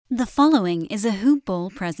The following is a Hoop Ball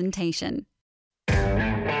presentation.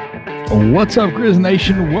 What's up, Grizz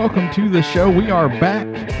Nation? Welcome to the show. We are back.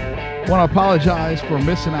 Want to apologize for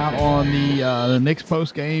missing out on the Knicks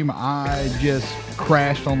post game. I just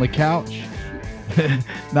crashed on the couch.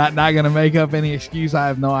 not going to make up any excuse. I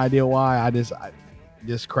have no idea why. I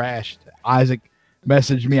just crashed. Isaac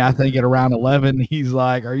messaged me, I think, at around 11. He's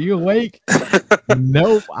like, "Are you awake?"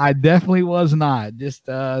 Nope, I definitely was not. Just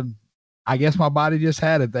I guess my body just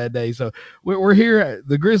had it that day. So we're here.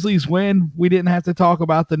 The Grizzlies win. We didn't have to talk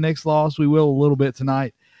about the Knicks loss. We will a little bit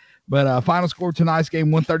tonight. But final score tonight's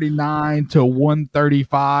game,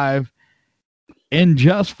 139-135. In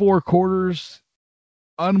just 4 quarters,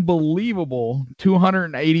 unbelievable,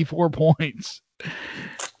 284 points.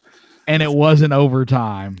 And it wasn't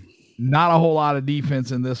overtime. Not a whole lot of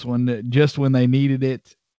defense in this one, just when they needed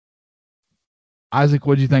it. Isaac,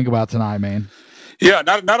 what'd you think about tonight, man? Yeah,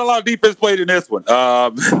 not a lot of defense played in this one,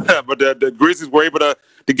 but the Grizzlies were able to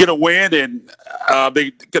get a win, and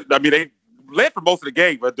they led for most of the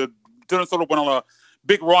game, but the Minnesota went on a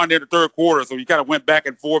big run in the third quarter, so you kind of went back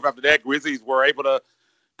and forth after that. Grizzlies were able to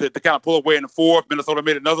kind of pull away in the fourth. Minnesota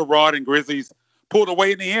made another run, and Grizzlies pulled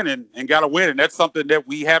away in the end and got a win, and that's something that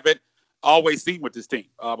we haven't always seen with this team.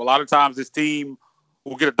 A lot of times this team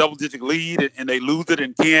will get a double-digit lead, and they lose it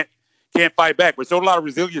and can't fight back, but showed a lot of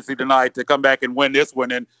resiliency tonight to come back and win this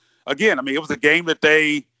one. And again, I mean, it was a game that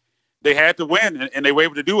they had to win, and they were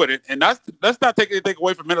able to do it. And that's not taking anything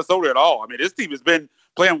away from Minnesota at all. I mean, this team has been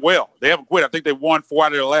playing well. They haven't quit. I think they won 4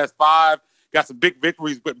 out of their last 5. Got some big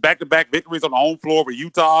victories, back-to-back victories on the home floor with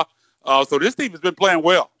Utah. So this team has been playing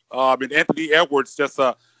well. And Anthony Edwards, just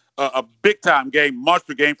a big-time game,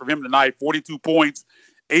 monster game from him tonight. 42 points,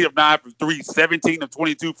 8 of 9 from 3, 17 of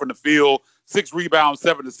 22 from the field. 6 rebounds,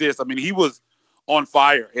 7 assists. I mean, he was on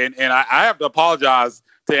fire. And I have to apologize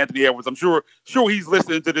to Anthony Edwards. I'm sure he's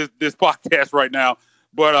listening to this podcast right now.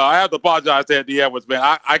 But I have to apologize to Anthony Edwards, man.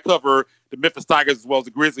 I cover the Memphis Tigers as well as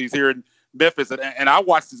the Grizzlies here in Memphis. And I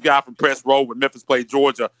watched this guy from Press Row when Memphis played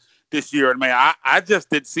Georgia this year. And, man, I just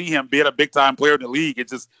didn't see him being a big-time player in the league. It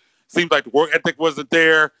just seemed like the work ethic wasn't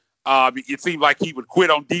there. It seemed like he would quit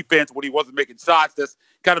on defense when he wasn't making shots. That's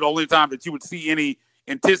kind of the only time that you would see any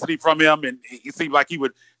intensity from him, and it seemed like he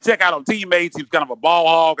would check out on teammates. He was kind of a ball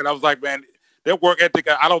hog, and I was like, man, that work ethic,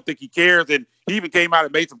 I don't think he cares. And he even came out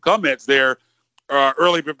and made some comments there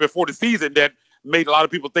early before the season that made a lot of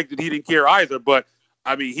people think that he didn't care either. But,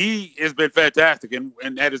 I mean, he has been fantastic and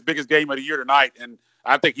had his biggest game of the year tonight, and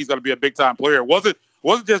I think he's going to be a big-time player. It wasn't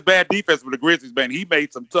just bad defense for the Grizzlies, man. He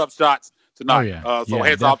made some tough shots tonight. Oh, yeah.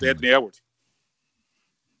 Heads off to Anthony Edwards.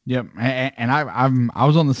 Yep, and I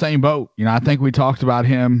was on the same boat. You know, I think we talked about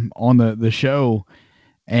him on the show,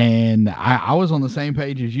 and I was on the same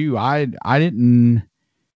page as you. I didn't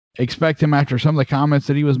expect him after some of the comments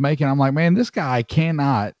that he was making. I'm like, man, this guy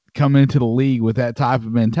cannot come into the league with that type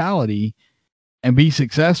of mentality and be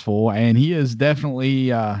successful. And he is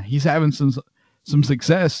definitely he's having some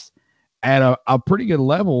success at a pretty good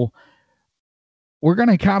level. We're going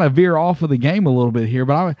to kind of veer off of the game a little bit here,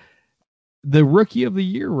 but the Rookie of the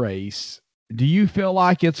Year race, do you feel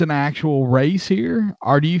like it's an actual race here,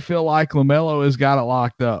 or do you feel like LaMelo has got it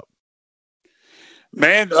locked up?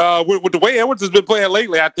 Man, with the way Edwards has been playing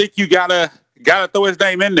lately, I think you gotta throw his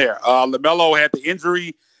name in there. LaMelo had the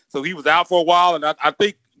injury, so he was out for a while, and I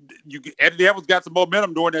think Anthony Edwards got some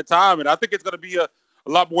momentum during that time, and I think it's going to be a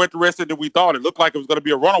lot more interesting than we thought. It looked like it was going to be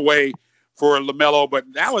a runaway for LaMelo, but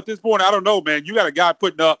now at this point, I don't know, man. You got a guy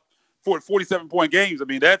putting up 47-point games. I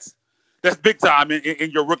mean, that's big time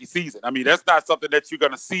in your rookie season. I mean, that's not something that you're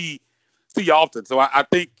going to see often. So I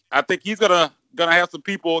think he's gonna have some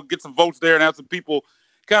people get some votes there and have some people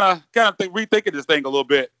kind of rethinking this thing a little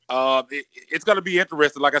bit. It's going to be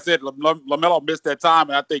interesting. Like I said, LaMelo missed that time,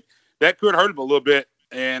 and I think that could hurt him a little bit.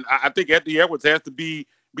 And I think Anthony Edwards has to be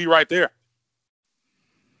right there.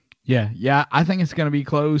 Yeah, I think it's going to be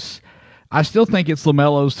close. I still think it's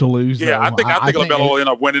LaMelo's to lose. Yeah, though. I think LaMelo will end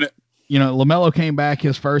up winning it. You know, LaMelo came back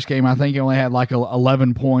his first game. I think he only had like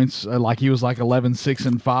 11 points. Like he was like 11, 6,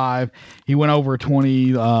 and 5. He went over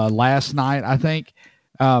 20 last night, I think.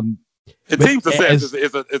 The team success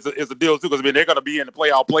is a deal too, because I mean they're going to be in the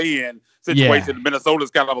playoff play-in situation. Yeah.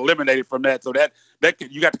 Minnesota's kind of eliminated from that, so that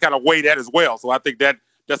you got to kind of weigh that as well. So I think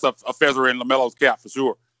that's a feather in LaMelo's cap for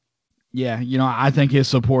sure. Yeah, you know, I think his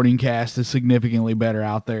supporting cast is significantly better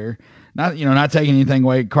out there. Not taking anything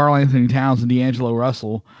away. Karl Anthony Towns and D'Angelo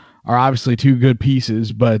Russell are obviously 2 good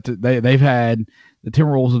pieces, but they've had the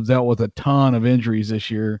Timberwolves have dealt with a ton of injuries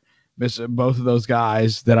this year. Both of those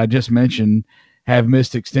guys that I just mentioned have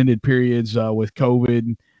missed extended periods with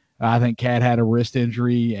COVID. I think Cat had a wrist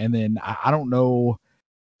injury, and then I don't know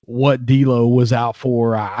what D'Lo was out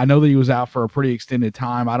for. I know that he was out for a pretty extended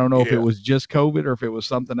time. I don't know if it was just COVID or if it was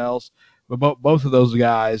something else, but both of those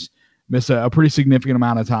guys miss a pretty significant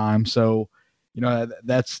amount of time. So,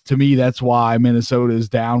 that's, to me, that's why Minnesota is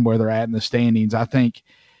down where they're at in the standings. I think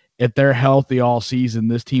if they're healthy all season,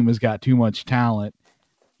 this team has got too much talent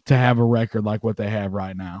to have a record like what they have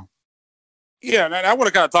right now. Yeah, and I want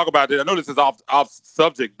to kind of talk about this. I know this is off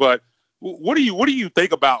subject, but what do you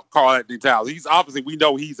think about Karl-Anthony Towns? He's obviously, we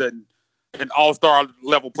know he's an all-star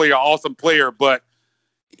level player, awesome player, but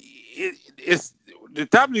it's the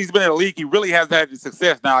time that he's been in the league, he really hasn't had the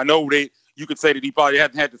success. Now, I know you could say that he probably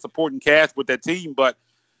hasn't had the supporting cast with that team, but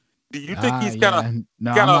do you think he's kind of?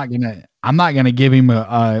 No, I'm not gonna give him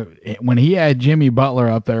when he had Jimmy Butler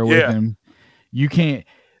up there with him. You can't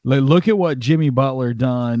look at what Jimmy Butler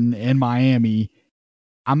done in Miami.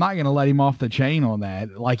 I'm not gonna let him off the chain on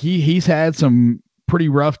that. Like he's had some pretty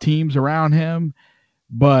rough teams around him,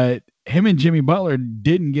 but him and Jimmy Butler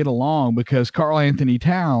didn't get along because Karl-Anthony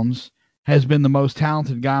Towns has been the most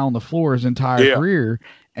talented guy on the floor his entire career,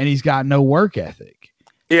 and he's got no work ethic.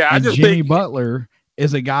 Yeah, and Jimmy Butler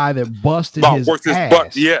is a guy that busted his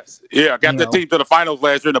ass. Yes. Yeah, got the team to the finals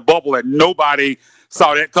last year in the bubble, and nobody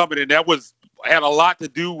saw that coming, and that had a lot to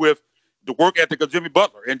do with the work ethic of Jimmy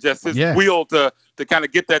Butler and just his will to kind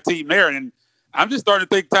of get that team there. And I'm just starting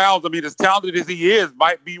to think Towns, I mean, as talented as he is,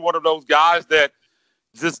 might be one of those guys that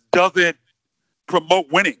just doesn't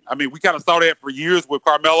promote winning. I mean, we kind of saw that for years with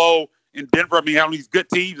Carmelo in Denver. I mean, having these good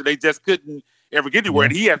teams, and they just couldn't ever get anywhere.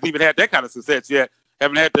 And he hasn't even had that kind of success yet.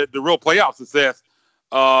 Haven't had the real playoff success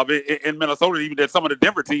in Minnesota, even that some of the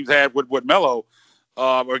Denver teams had with Melo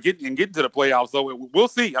or getting to the playoffs. So we'll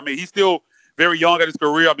see. I mean, he's still very young in his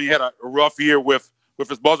career. I mean, he had a rough year with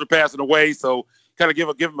his buzzer passing away. So kind of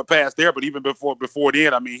give him a pass there. But even before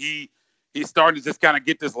then, I mean, he's starting to just kind of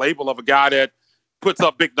get this label of a guy that puts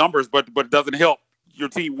up big numbers, but it doesn't help your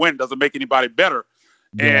team win, doesn't make anybody better.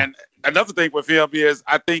 Yeah. And another thing with him is,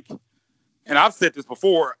 I think, and I've said this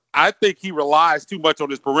before, I think he relies too much on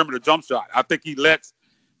his perimeter jump shot. I think he lets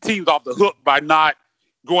teams off the hook by not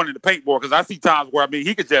going in the paint more, because I see times where, I mean,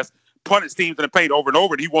 he could just punish teams in the paint over and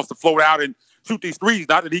over, and he wants to float out and shoot these threes.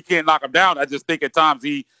 Not that he can't knock them down. I just think at times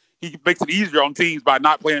he makes it easier on teams by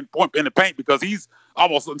not playing point in the paint, because he's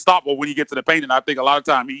almost unstoppable when he gets to the paint, and I think a lot of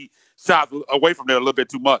time he shots away from there a little bit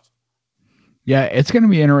too much. Yeah, it's going to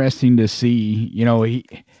be interesting to see.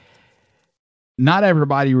 Not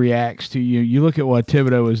everybody reacts to you. You look at what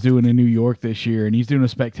Thibodeau is doing in New York this year, and he's doing a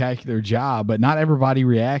spectacular job, but not everybody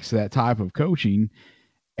reacts to that type of coaching.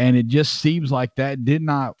 And it just seems like that did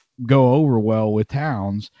not go over well with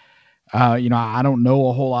Towns. I don't know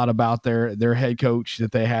a whole lot about their head coach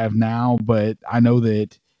that they have now, but I know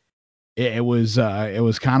that it was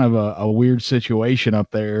kind of a weird situation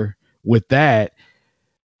up there with that.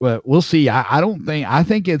 But we'll see. I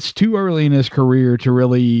think it's too early in his career to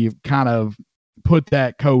really kind of put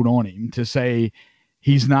that code on him to say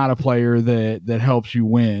he's not a player that helps you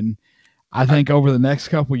win. I think over the next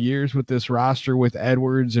couple of years with this roster with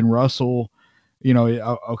Edwards and Russell,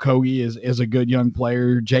 Okogie is a good young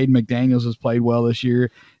player. Jaden McDaniels has played well this year.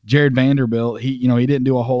 Jared Vanderbilt, he didn't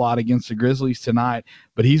do a whole lot against the Grizzlies tonight,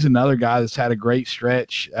 but he's another guy that's had a great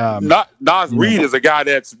stretch. Naz Reid is a guy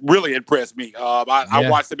that's really impressed me. I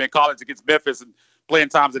watched him in college against Memphis and playing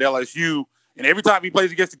times at LSU, and every time he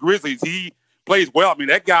plays against the Grizzlies, he plays well. I mean,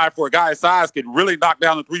 that guy, for a guy his size, can really knock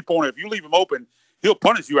down the three-pointer. If you leave him open, he'll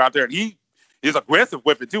punish you out there, and he is aggressive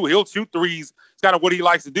with it, too. He'll shoot threes. It's kind of what he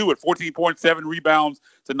likes to do at 14.7 rebounds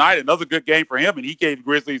tonight. Another good game for him, and he gave the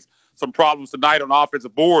Grizzlies some problems tonight on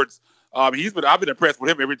offensive boards. I've been impressed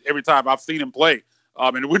with him every time I've seen him play.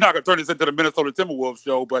 And we're not going to turn this into the Minnesota Timberwolves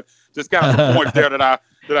show, but just kind of some points there that I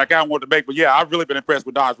kind of want to make. But, yeah, I've really been impressed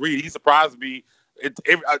with Naz Reid. He surprised me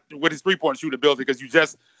with his three-point shooting ability, because you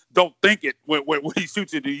just don't think it when he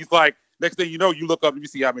shoots it. He's like, next thing you know, you look up and you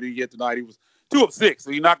see how many he hit tonight. He was 2 of 6,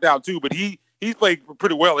 so he knocked down 2, but he's played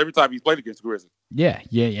pretty well every time he's played against the Grizzlies. Yeah,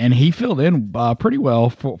 and he filled in pretty well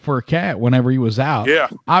for a Cat whenever he was out. Yeah.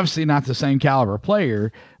 Obviously not the same caliber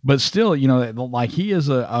player, but still, like he is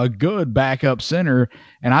a good backup center,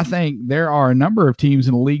 and I think there are a number of teams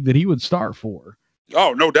in the league that he would start for.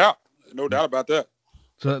 Oh, no doubt. No doubt about that.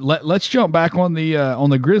 So let's jump back on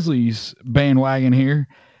the Grizzlies bandwagon here.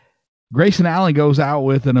 Grayson Allen goes out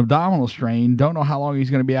with an abdominal strain. Don't know how long he's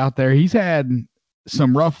going to be out there. He's had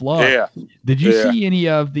some rough luck. Yeah. Did you see any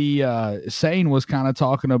of the Sane was kind of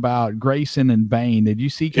talking about Grayson and Bane? Did you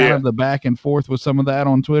see kind of the back and forth with some of that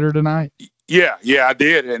on Twitter tonight? Yeah, I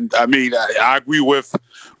did. And I mean, I agree with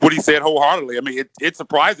what he said wholeheartedly. I mean, it's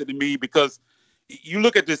surprising to me, because you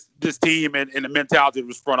look at this team and the mentality of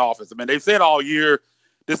this front office. I mean, they've said all year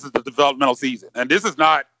this is the developmental season. And this is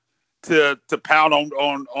not to pound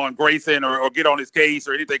on Grayson or get on his case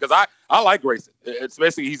or anything, because I like Grayson,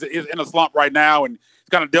 especially he's in a slump right now and he's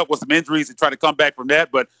kind of dealt with some injuries and tried to come back from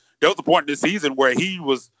that. But there was a point in this season where he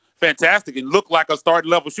was fantastic and looked like a starting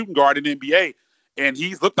level shooting guard in the NBA. And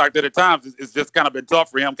he's looked like that at times. It's just kind of been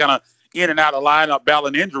tough for him, kind of in and out of lineup,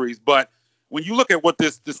 battling injuries. But when you look at what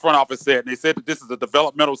this front office said, and they said that this is a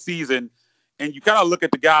developmental season, and you kind of look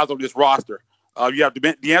at the guys on this roster. You have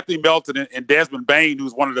DeAnthony Melton and Desmond Bane,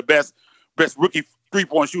 who's one of the best rookie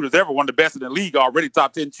three-point shooters ever, one of the best in the league, already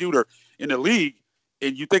top 10 shooter in the league.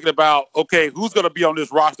 And you're thinking about, okay, who's going to be on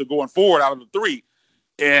this roster going forward out of the three?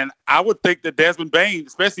 And I would think that Desmond Bane,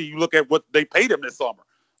 especially you look at what they paid him this summer.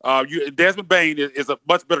 Desmond Bane is a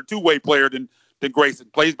much better two-way player than Grayson,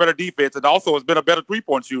 plays better defense, and also has been a better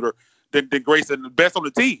three-point shooter than Grayson, the best on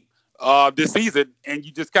the team this season. And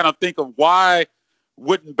you just kind of think of why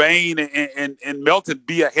wouldn't Bane and Melton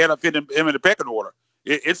be ahead of him in the pecking order?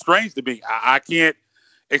 It's strange to me. I can't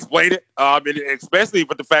explain it, especially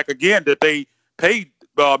with the fact, again, that they paid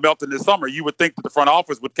Melton this summer. You would think that the front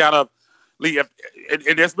office would kind of leave,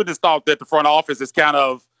 and there's been this thought that the front office is kind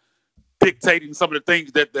of dictating some of the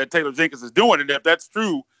things that Taylor Jenkins is doing. And if that's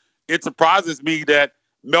true, it surprises me that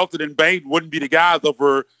Melton and Bane wouldn't be the guys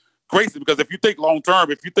over Grayson, because if you think long-term,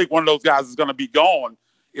 if you think one of those guys is going to be gone,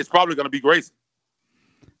 it's probably going to be Grayson.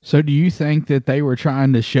 So do you think that they were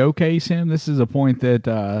trying to showcase him? This is a point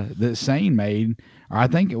that Sane made, or I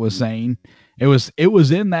think it was Sane. It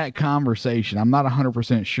was in that conversation. I'm not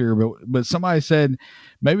 100% sure, but somebody said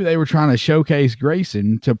maybe they were trying to showcase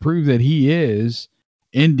Grayson to prove that he is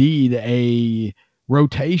indeed a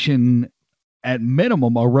rotation, at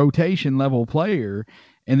minimum, a rotation level player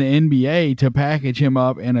in the NBA, to package him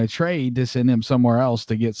up in a trade to send him somewhere else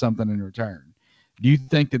to get something in return. Do you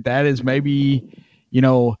think that is maybe,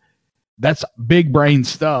 that's big brain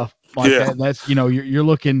stuff like that? That's, you're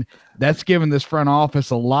looking, that's giving this front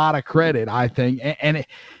office a lot of credit, I think.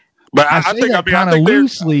 But I think kind of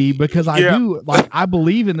loosely, because I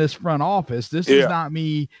believe in this front office. This is not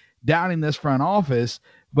me doubting this front office,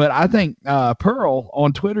 but I think Pearl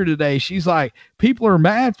on Twitter today, she's like, people are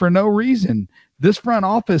mad for no reason. This front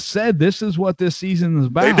office said this is what this season is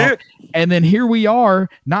about. They did. And then here we are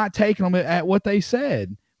not taking them at what they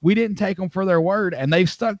said. We didn't take them for their word, and they've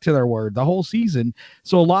stuck to their word the whole season.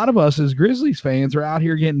 So a lot of us as Grizzlies fans are out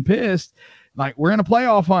here getting pissed. Like, we're in a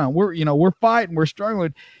playoff hunt. We're fighting. We're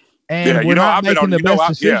struggling. And we're not making the best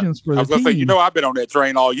decisions for the team. I was going to say, I've been on that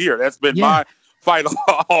train all year. That's been my fight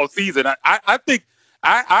all season. I think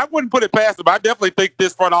I wouldn't put it past them. I definitely think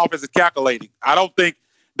this front office is calculating. I don't think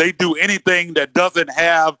they do anything that doesn't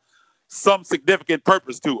have some significant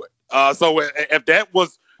purpose to it. So if that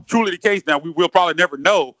was truly the case, now we'll probably never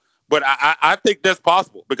know. But I think that's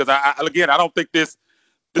possible, because I don't think this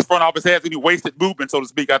front office has any wasted movement, so to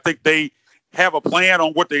speak. I think they have a plan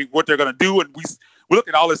on what they're going to do, and we look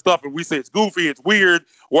at all this stuff and we say it's goofy, it's weird.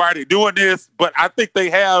 Why are they doing this? But I think they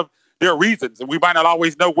have their reasons, and we might not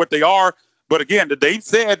always know what they are. But again, they've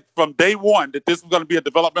said from day one that this was going to be a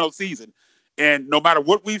developmental season. And no matter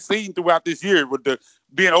what we've seen throughout this year, with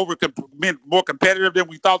being more competitive than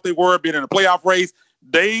we thought they were, being in a playoff race,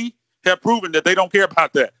 they have proven that they don't care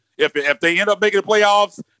about that. If they end up making the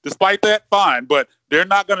playoffs, despite that, fine. But they're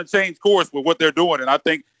not going to change course with what they're doing. And I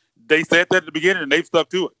think they said that at the beginning, and they've stuck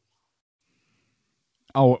to it.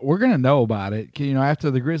 Oh, we're going to know about it,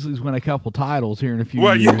 after the Grizzlies win a couple titles here in a few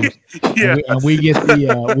years. And we get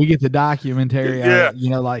the documentary,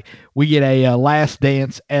 like we get a Last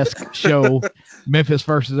Dance-esque show, Memphis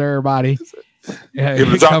versus everybody. It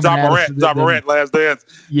was John Morant, Last Dance.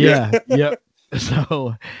 Yeah. Yep.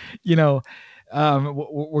 So,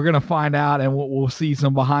 we're going to find out, and we'll see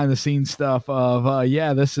some behind the scenes stuff of,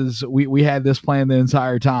 we had this plan the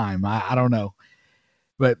entire time. I don't know,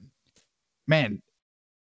 but man,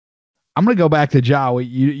 I'm going to go back to Ja.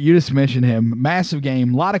 You just mentioned him. Massive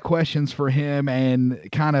game. A lot of questions for him and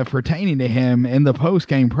kind of pertaining to him in the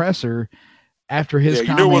post-game presser after his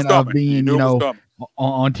comment of being,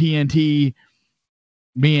 on TNT,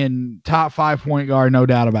 being top 5 point guard, no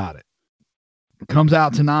doubt about it. Comes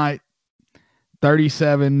out tonight,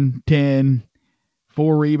 37, 10,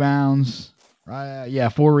 4 rebounds.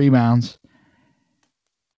 4 rebounds,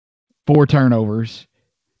 4 turnovers.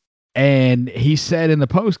 And he said in the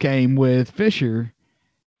post game with Fisher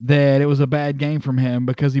that it was a bad game from him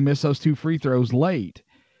because he missed those 2 free throws late.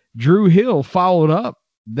 Drew Hill followed up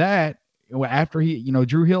that after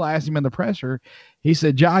Drew Hill asked him in the presser. He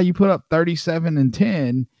said, Ja, you put up 37 and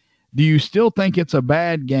 10. Do you still think it's a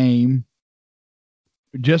bad game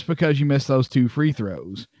just because you missed those 2 free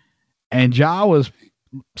throws? And Ja was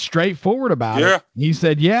straightforward about it. He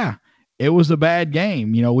said, yeah, it was a bad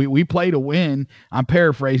game. You know, we played to win. I'm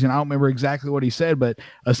paraphrasing. I don't remember exactly what he said, but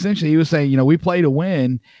essentially he was saying, you know, we played to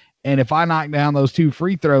win. And if I knock down those 2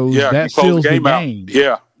 free throws, that seals the game.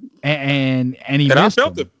 Yeah. And he I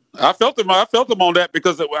felt him. I felt him on that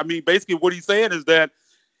because, I mean, basically what he's saying is that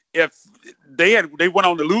if they went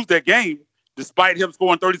on to lose that game, despite him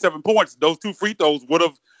scoring 37 points, those 2 free throws would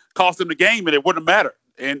have cost him the game and it wouldn't matter.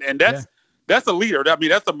 And that's a leader. I mean,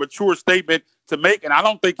 that's a mature statement to make. And I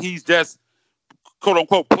don't think he's just quote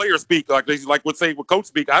unquote player speak, like would say with coach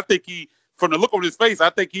speak. I think from the look on his face,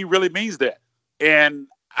 I think he really means that. And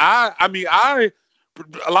a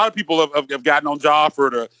lot of people have gotten on Ja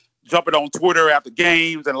for jumping on Twitter after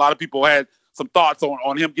games, and a lot of people had some thoughts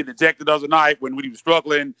on him getting ejected the other night when he was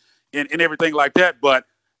struggling and everything like that. But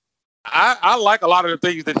I like a lot of the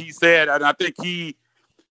things that he said, and I think he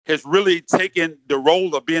has really taken the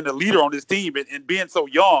role of being the leader on this team and being so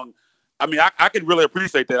young. I mean, I can really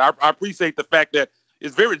appreciate that. I appreciate the fact that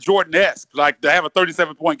it's very Jordan-esque, like to have a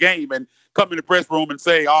 37-point game and come in the press room and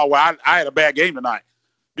say, oh, well, I had a bad game tonight.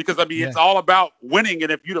 Because, I mean, it's all about winning,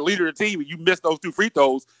 and if you're the leader of the team and you miss those 2 free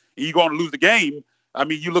throws and you're going to lose the game, I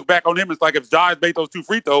mean, you look back on him, it's like if Ja made those 2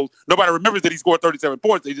 free throws, nobody remembers that he scored 37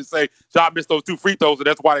 points. They just say Ja missed those 2 free throws, and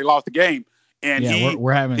that's why they lost the game. And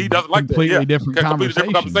we're having he doesn't like that. Completely different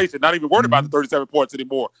conversation. Not even worried about the 37 points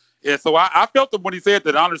anymore. And so I felt him when he said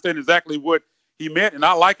that. I understand exactly what he meant, and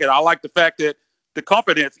I like it. I like the fact that the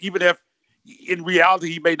confidence, even if in reality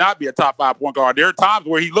he may not be a top 5 point guard. There are times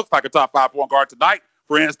where he looks like a top 5 point guard tonight.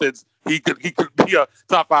 For instance, he could be a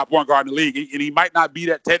top 5 point guard in the league, and he might not be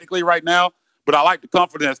that technically right now. But I like the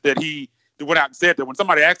confidence that he went out and said that. When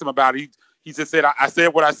somebody asked him about it, he just said, I said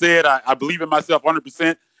what I said. I believe in myself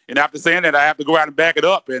 100%. And after saying that, I have to go out and back it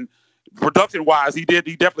up. And production-wise, he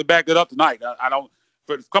definitely backed it up tonight. I don't.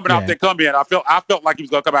 But coming out there, I felt like he was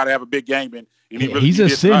going to come out and have a big game. And he's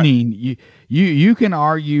ascending. You can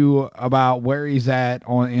argue about where he's at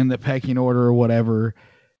in the pecking order or whatever,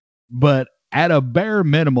 but at a bare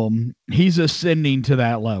minimum, he's ascending to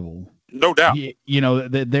that level. No doubt.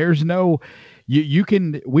 There's no. We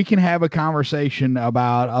can have a conversation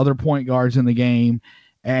about other point guards in the game,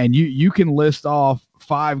 and you can list off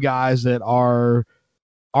 5 guys that are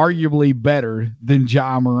arguably better than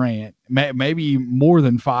Ja Morant, maybe more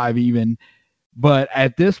than 5 even. But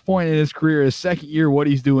at this point in his career, his second year, what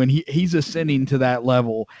he's doing, he's ascending to that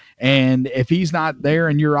level. And if he's not there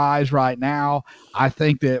in your eyes right now, I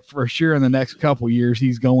think that for sure in the next couple years,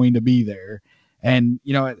 he's going to be there. And,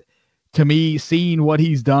 to me, seeing what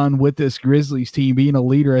he's done with this Grizzlies team, being a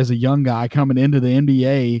leader as a young guy coming into the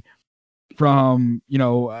NBA from,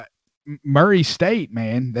 Murray State,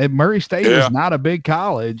 man. Murray State is not a big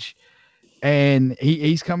college, and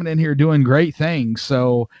he's coming in here doing great things.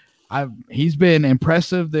 So he's been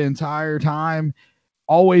impressive the entire time,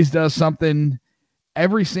 always does something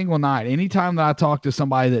every single night. Anytime that I talk to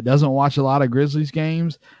somebody that doesn't watch a lot of Grizzlies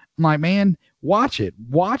games, I'm like, man, watch it.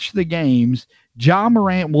 Watch the games. Ja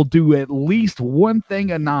Morant will do at least one thing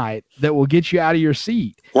a night that will get you out of your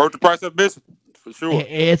seat. Worth the price of admission, for sure.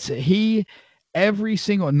 Every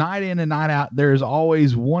single night in and night out, there's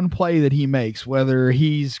always one play that he makes, whether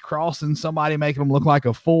he's crossing somebody, making him look like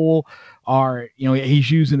a fool, or, he's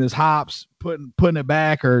using his hops, putting it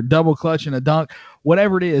back, or double clutching a dunk,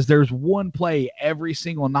 whatever it is. There's one play every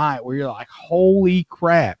single night where you're like, holy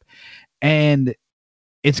crap. And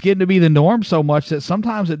it's getting to be the norm so much that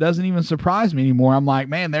sometimes it doesn't even surprise me anymore. I'm like,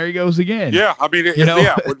 man, there he goes again. Yeah. I mean,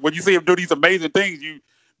 when you see him do these amazing things,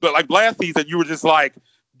 but like last season, you were just like,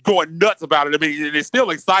 going nuts about it. I mean, it's still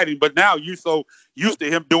exciting, but now you're so used to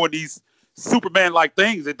him doing these Superman-like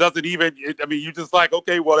things. It doesn't even. You're just like,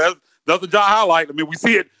 okay, well, that's a Ja highlight. I mean, we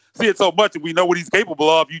see it so much, and we know what he's capable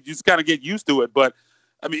of. You just kind of get used to it. But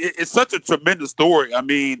I mean, it's such a tremendous story. I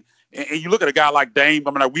mean, and you look at a guy like Dame.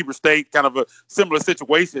 At Weber State, kind of a similar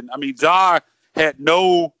situation. I mean, Ja had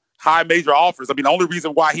no high major offers. I mean, the only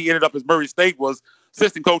reason why he ended up at Murray State was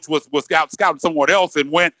assistant coach was scouting someone else and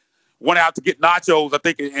went out to get nachos, I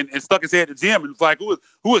think, and stuck his head in the gym and was like,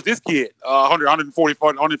 who is this kid? 140,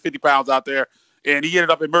 150 pounds out there. And he ended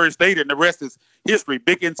up at Murray State, and the rest is history.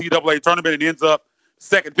 Big NCAA tournament, and ends up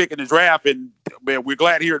second pick in the draft. And man, we're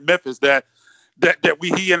glad here in Memphis that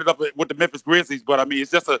he ended up with the Memphis Grizzlies. But I mean, it's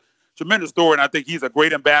just a tremendous story, and I think he's a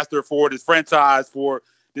great ambassador for this franchise, for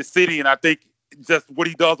this city. And I think just what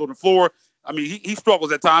he does on the floor. I mean, he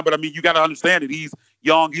struggles at times, but I mean, you got to understand that he's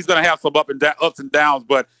young. He's going to have some ups and downs,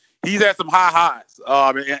 but he's had some high highs,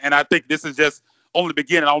 and I think this is just only the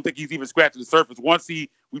beginning. I don't think he's even scratching the surface. We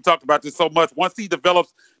talked about this so much, once he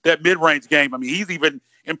develops that mid-range game, I mean, he's even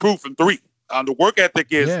improved from 3. The work ethic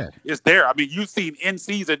is there. I mean, you've seen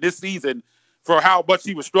this season, for how much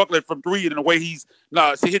he was struggling from three and the way he's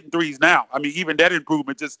hitting threes now. I mean, even that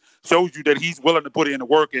improvement just shows you that he's willing to put in the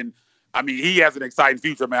work. And, I mean, he has an exciting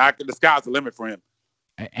future, man. The sky's the limit for him.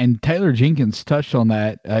 And Taylor Jenkins touched on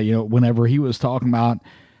that, whenever he was talking about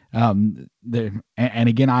and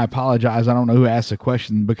again, I apologize. I don't know who asked the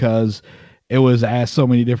question because it was asked so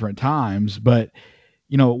many different times. But,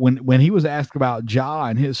 when he was asked about Ja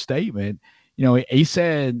and his statement, he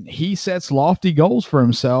said he sets lofty goals for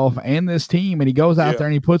himself and this team, and he goes out there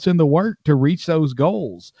and he puts in the work to reach those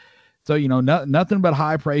goals. So, nothing but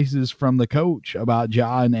high praises from the coach about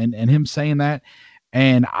Ja and him saying that.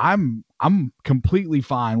 And I'm completely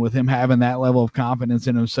fine with him having that level of confidence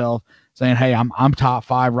in himself, saying, hey, I'm top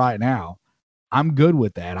 5 right now. I'm good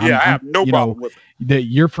with that. I have no problem with it. That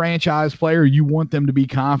your franchise player, you want them to be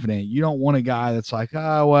confident. You don't want a guy that's like,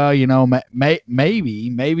 oh, well,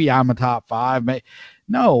 maybe I'm a top 5.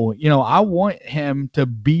 No, I want him to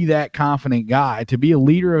be that confident guy, to be a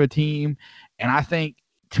leader of a team. And I think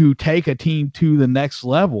to take a team to the next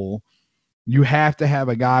level, you have to have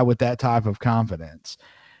a guy with that type of confidence.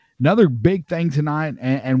 Another big thing tonight,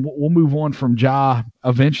 and we'll move on from Ja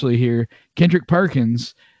eventually here, Kendrick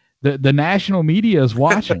Perkins, the national media is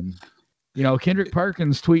watching. Kendrick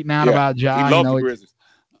Perkins tweeting out about Ja. He loves the Grizzlies.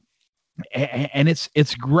 And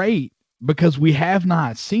it's great because we have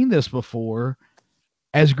not seen this before.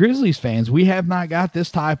 As Grizzlies fans, we have not got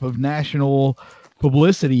this type of national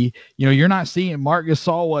publicity. You're not seeing Marc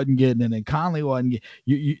Gasol wasn't getting it and Conley wasn't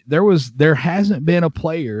getting there hasn't been a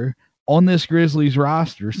player on this Grizzlies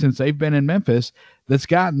roster since they've been in Memphis that's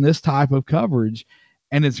gotten this type of coverage.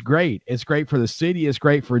 And it's great. It's great for the city. It's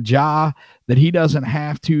great for Ja that he doesn't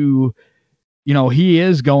have to, he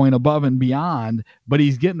is going above and beyond, but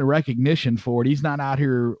he's getting the recognition for it. He's not out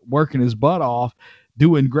here working his butt off,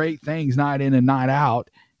 doing great things night in and night out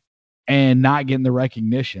and not getting the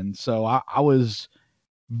recognition. So I was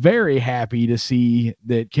very happy to see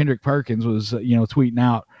that Kendrick Perkins was, tweeting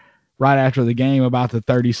out right after the game about the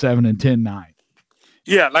 37-10 night.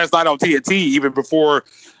 Yeah, last night on TNT, even before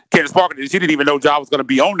Candace Parker, she didn't even know Ja was going to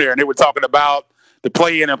be on there, and they were talking about the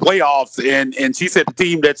play-in and playoffs, and she said the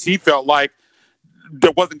team that she felt like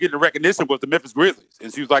that wasn't getting the recognition was the Memphis Grizzlies,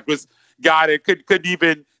 and she was like, this guy that can't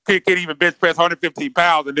even bench press 115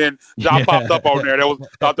 pounds, and then Ja popped up on there.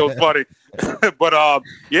 Thought that was funny. But I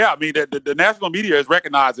mean, the national media is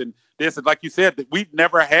recognizing this, and like you said, that we've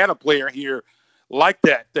never had a player here like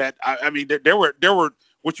that. I mean, there were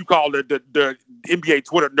what you call the NBA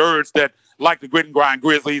Twitter nerds that like the grit and grind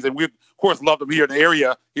Grizzlies, and we of course love them here in the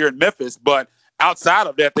area here in Memphis. But outside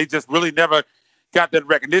of that, they just really never got that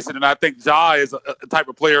recognition. And I think Ja is a type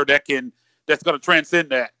of player that's going to transcend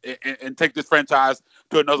that and take this franchise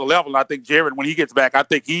to another level. And I think Jared, when he gets back, I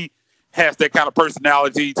think he has that kind of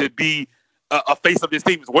personality to be a face of this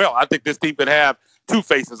team as well. I think this team could have two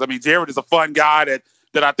faces. I mean, Jared is a fun guy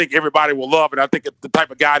that I think everybody will love, and I think it's the type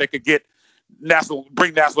of guy that could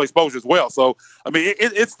bring national exposure as well. So, I mean,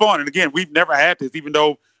 it's fun. And again, we've never had this, even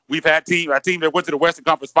though we've had a team that went to the Western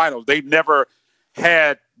Conference Finals. They've never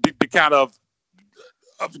had the kind of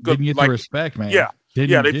didn't get the respect, man. Yeah, they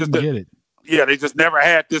just get it. Yeah, they just never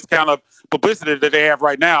had this kind of publicity that they have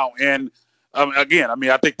right now. And again, I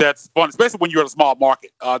mean, I think that's fun, especially when you're in a small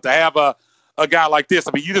market. To have a guy like this,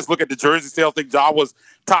 I mean, you just look at the jersey sales. I think Ja was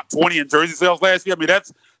top 20 in jersey sales last year. I mean,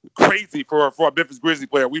 that's crazy for a Memphis Grizzlies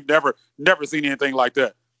player. We've never seen anything like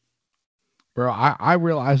that. Bro, I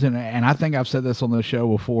realize, and I think I've said this on the show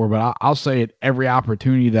before, but I'll say it every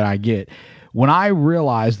opportunity that I get.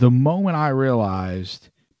 The moment I realized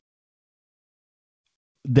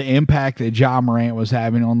the impact that Ja Morant was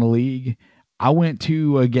having on the league, I went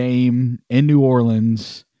to a game in New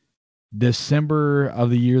Orleans December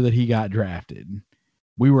of the year that he got drafted.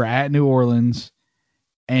 We were at New Orleans,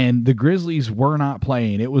 and the Grizzlies were not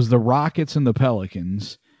playing. It was the Rockets and the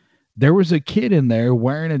Pelicans. There was a kid in there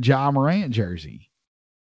wearing a Ja Morant jersey.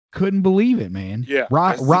 Couldn't believe it, man. Yeah,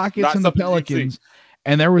 Rockets and the Pelicans,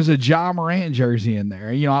 and there was a Ja Morant jersey in there.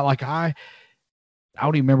 I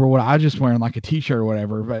don't even remember what I was just wearing, like a t-shirt or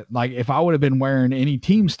whatever. But like, if I would have been wearing any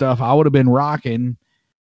team stuff, I would have been rocking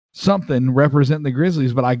something representing the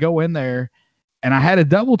Grizzlies. But I go in there and I had a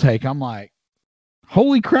double take. I'm like,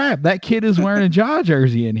 holy crap, that kid is wearing a Ja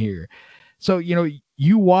jersey in here. So,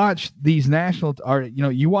 you watch these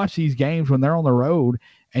you watch these games when they're on the road,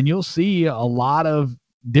 and you'll see a lot of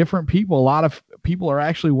different people. A lot of people are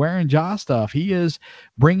actually wearing Ja stuff. He is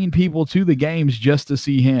bringing people to the games just to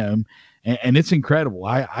see him. And it's incredible.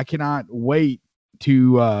 I cannot wait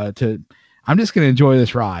to I'm just going to enjoy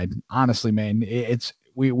this ride. Honestly, man,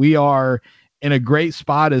 we are in a great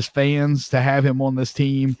spot as fans to have him on this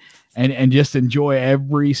team and just enjoy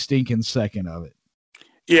every stinking second of it.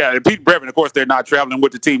 Yeah, and Pete Brevin, of course, they're not traveling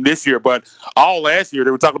with the team this year, but all last year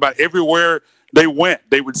they were talking about everywhere they went,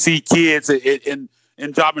 they would see kids in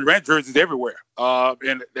Ja Morant jerseys everywhere.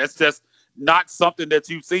 And that's just not something that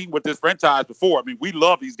you've seen with this franchise before. I mean, we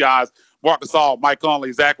love these guys, Marc Gasol, Mike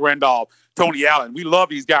Conley, Zach Randolph, Tony Allen. We love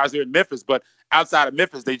these guys here in Memphis, but outside of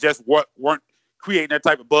Memphis, they just weren't creating that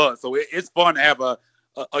type of buzz. So it's fun to have a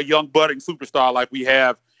young budding superstar like we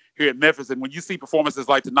have here in Memphis. And when you see performances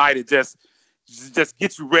like tonight, it just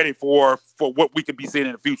gets you ready for what we could be seeing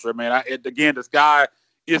in the future, man. Again, the sky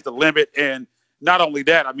is the limit. And not only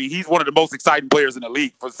that, I mean, he's one of the most exciting players in the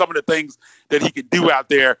league. For some of the things that he can do out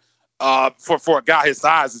there for a guy his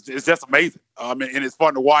size, it's just amazing. And it's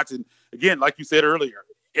fun to watch. And again, like you said earlier,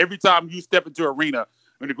 every time you step into an arena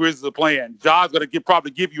when the Grizzlies are playing, Ja's going to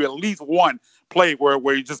probably give you at least one play where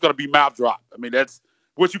you're just going to be mouth dropped. I mean, that's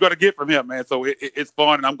what you're going to get from him, man. So it's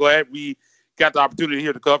fun, and I'm glad we got the opportunity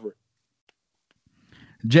here to cover it.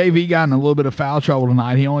 JV got in a little bit of foul trouble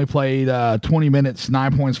tonight. He only played 20 minutes,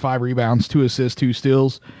 9 points, 5 rebounds, 2 assists, 2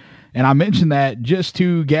 steals. And I mentioned that just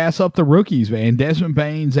to gas up the rookies, man. Desmond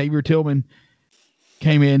Bane, Xavier Tillman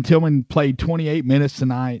came in. Tillman played 28 minutes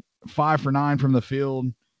tonight, 5 for 9 from the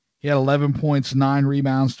field. He had 11 points, 9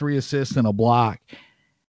 rebounds, 3 assists, and a block.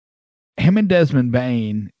 Him and Desmond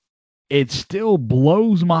Bane, it still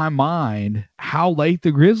blows my mind how late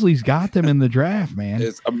the Grizzlies got them in the draft, man.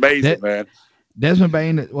 It's amazing, man. Desmond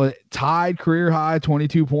Bane was tied career high,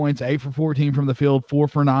 22 points, 8 for 14 from the field, 4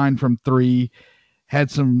 for 9 from 3. Had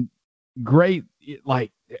some great,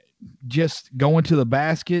 just going to the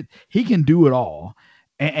basket. He can do it all.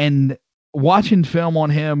 And watching film on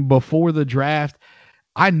him before the draft,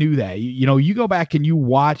 I knew that. You go back and you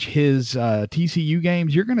watch his TCU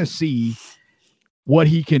games, you're going to see what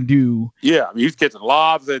he can do. Yeah, I mean, he's catching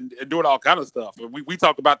lobs and doing all kind of stuff. And we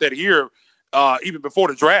talked about that here even before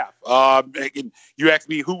the draft. And you asked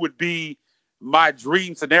me who would be my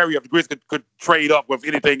dream scenario if the Grizzlies could trade up with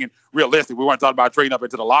anything and realistic. We weren't talking about trading up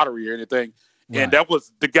into the lottery or anything. Right. And that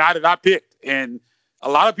was the guy that I picked. And a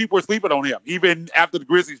lot of people were sleeping on him, even after the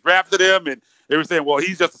Grizzlies drafted him. And they were saying, well,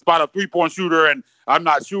 he's just a spot-up three-point shooter, and I'm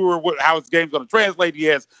not sure how his game's going to translate. He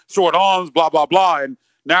has short arms, blah, blah, blah. And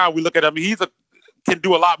now we look at him, he can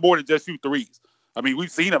do a lot more than just shoot threes. I mean,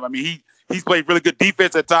 we've seen him. I mean, he's played really good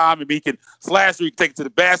defense at times. I mean, he can slash or he can take it to the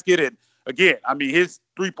basket. And, again, I mean, his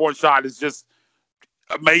three-point shot is just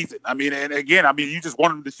amazing. I mean, and, again, I mean, you just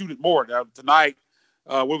want him to shoot it more. Now, tonight,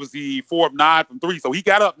 what was he, 4 of 9 from 3. So he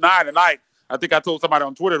got up 9 tonight. I think I told somebody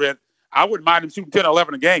on Twitter that I wouldn't mind him shooting 10 or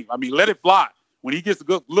 11 a game. I mean, let it fly. When he gets the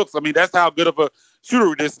good looks, I mean, that's how good of a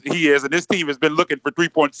shooter he is. And this team has been looking for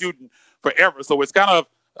three-point shooting forever. So it's kind of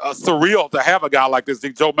surreal to have a guy like this.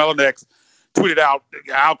 Joe Melanex tweeted out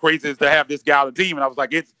how crazy it is to have this guy on the team. And I was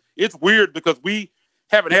like, it's weird because we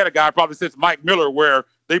haven't had a guy probably since Mike Miller where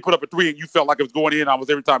they put up a 3 and you felt like it was going in almost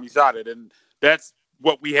every time he shot it. And that's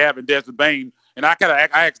what we have in Desmond Bane. And I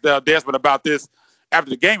asked Desmond about this after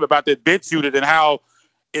the game, about that bench shooting and how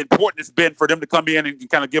important it's been for them to come in and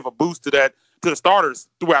kind of give a boost to the starters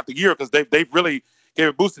throughout the year, because they've really gave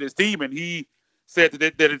a boost to this team. And he said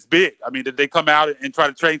that it's big. I mean, that they come out and try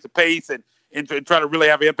to change the pace and try to really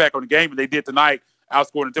have an impact on the game. And they did tonight,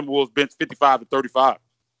 outscoring the Timberwolves bench 55-35.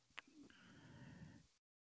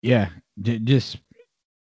 Yeah, just,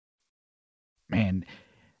 man,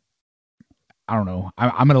 I don't know.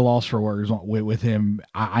 I'm at a loss for words with him.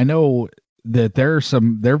 I know that there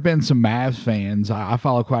have been some Mavs fans. I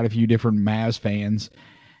follow quite a few different Mavs fans,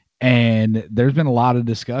 and there's been a lot of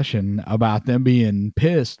discussion about them being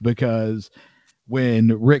pissed because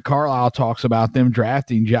when Rick Carlisle talks about them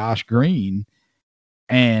drafting Josh Green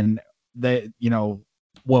and that,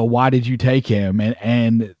 well, why did you take him?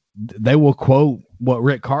 And they will quote what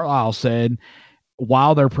Rick Carlisle said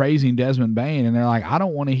while they're praising Desmond Bane. And they're like, I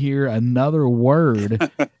don't want to hear another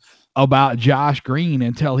word about Josh Green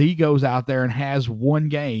until he goes out there and has one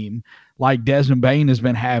game like Desmond Bane has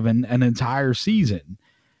been having an entire season.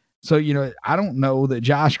 So, I don't know that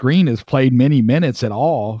Josh Green has played many minutes at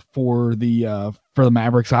all for the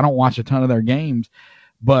Mavericks. I don't watch a ton of their games,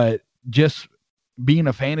 but just being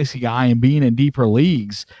a fantasy guy and being in deeper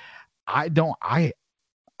leagues, I've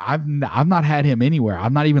not had him anywhere.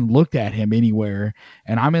 I've not even looked at him anywhere.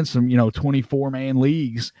 And I'm in some, 24-man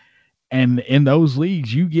leagues. And in those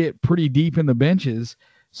leagues, you get pretty deep in the benches.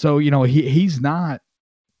 So, he's not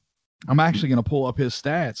 – I'm actually going to pull up his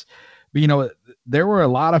stats. But, there were a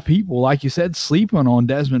lot of people, like you said, sleeping on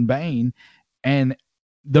Desmond Bane. And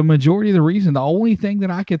the majority of the reason, the only thing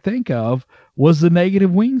that I could think of was the negative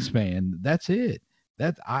wingspan. That's it.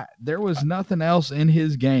 there was nothing else in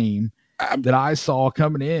his game that I saw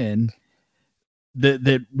coming in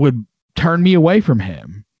that would turn me away from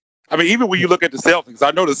him. I mean, even when you look at the Celtics,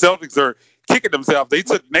 I know the Celtics are kicking themselves. They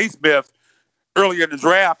took Naismith earlier in the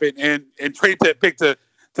draft and traded that pick to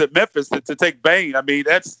Memphis to take Bane. I mean,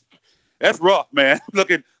 that's rough, man.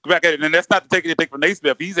 Looking back at it, and that's not to take anything from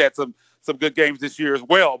Naismith. He's had some good games this year as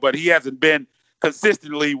well, but he hasn't been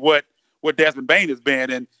consistently what Desmond Bane has been.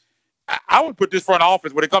 And I would put this front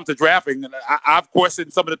office when it comes to drafting. And I've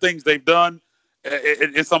questioned some of the things they've done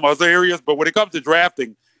in some other areas, but when it comes to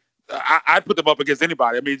drafting, I'd put them up against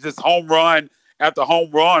anybody. I mean, just home run after home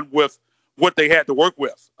run with what they had to work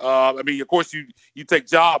with. I mean, of course, you take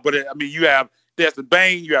Job, but I mean, you have Desmond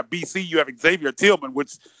Bane, you have BC, you have Xavier Tillman,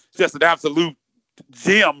 which is just an absolute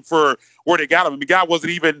gem for where they got him. I mean, the guy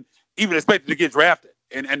wasn't even expected to get drafted.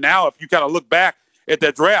 And now if you kind of look back at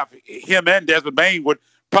that draft, him and Desmond Bane would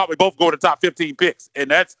probably both go to the top 15 picks. And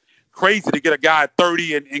that's crazy to get a guy at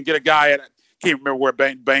 30 and get a guy at, I can't remember where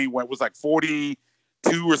Bane went, it was like 42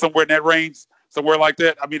 or somewhere in that range, somewhere like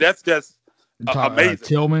that. I mean, that's just amazing.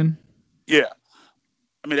 Tillman. Yeah.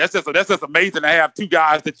 I mean, that's just amazing to have two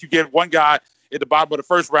guys that you get, one guy at the bottom of the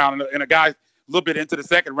first round and a guy a little bit into the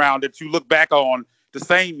second round that you look back on the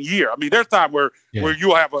same year. I mean, there's time where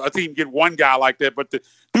you'll have a team get one guy like that, but to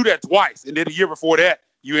do that twice, and then the year before that,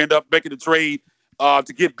 you end up making a trade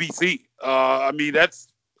to get BC. I mean,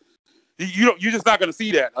 you're just not going to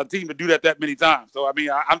see that, a team to do that many times. So, I mean,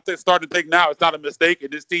 I'm starting to think now it's not a mistake,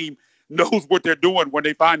 and this team knows what they're doing when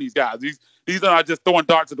they find these guys. These are not just throwing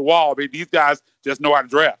darts at the wall. I mean, these guys just know how to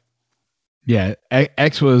draft. Yeah,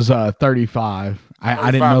 X was 35.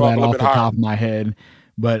 I didn't know that off the top of my head,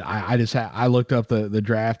 but I looked up the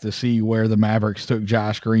draft to see where the Mavericks took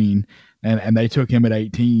Josh Green, and they took him at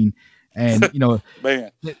 18. And you know,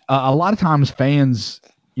 man, a lot of times fans,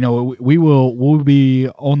 you know, we'll be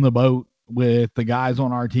on the boat with the guys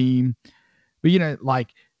on our team, but you know, like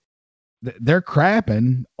they're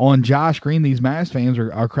crapping on Josh Green. These Mavs fans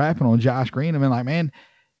are crapping on Josh Green. I mean, like, man,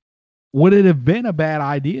 would it have been a bad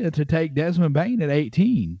idea to take Desmond Bane at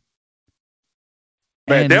 18?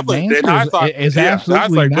 Man, definitely.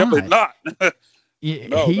 Absolutely not. Definitely not. No,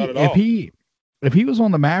 not at all. If he was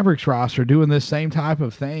on the Mavericks roster doing this same type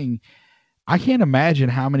of thing, I can't imagine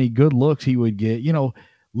how many good looks he would get. You know,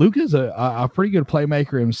 Luka's a pretty good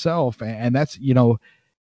playmaker himself, and that's, you know,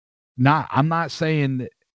 I'm not saying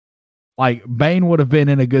like Bane would have been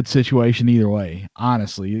in a good situation either way.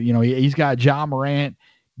 Honestly, you know, he's got Ja Morant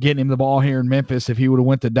getting him the ball here in Memphis. If he would have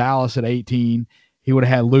went to Dallas at 18, he would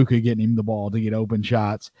have had Luka getting him the ball to get open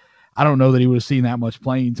shots. I don't know that he would have seen that much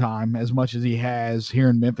playing time as much as he has here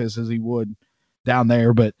in Memphis as he would down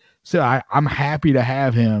there, but still, I'm happy to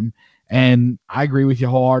have him. And I agree with you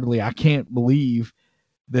wholeheartedly. I can't believe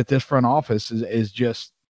that this front office is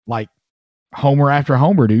just like homer after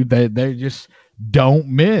homer, dude. They just don't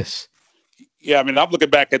miss. Yeah, I mean, I'm looking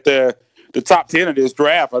back at the top 10 of this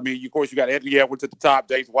draft. I mean, of course, you got Anthony Edwards at the top,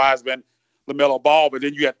 James Wiseman, LaMelo Ball, but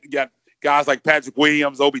then you got guys like Patrick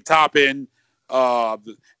Williams, Obi Toppin, then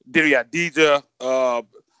you got Deja,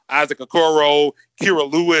 Isaac Okoro,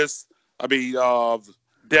 Kira Lewis. I mean,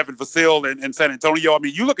 Devin Vassell in San Antonio. I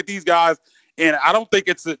mean, you look at these guys, and I don't think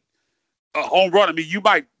it's a home run. I mean, you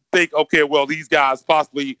might think, okay, well, these guys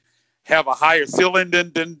possibly have a higher ceiling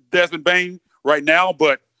than Desmond Bane right now.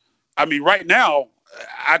 But, I mean, right now,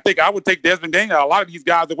 I think I would take Desmond Bane out. A lot of these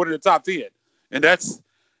guys that went in the top 10. And that's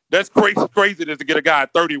craziness to get a guy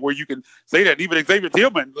at 30 where you can say that. Even Xavier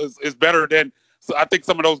Tillman is better than, so I think,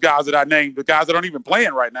 some of those guys that I named, the guys that aren't even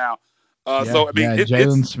playing right now. So, I mean,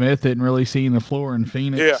 Jalen Smith didn't really see the floor in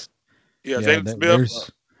Phoenix. Yeah, Jalen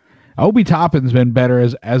Smith. Obi Toppin's been better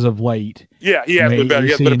as of late. Yeah, he has been better.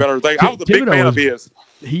 He has been better. I was a big fan of his.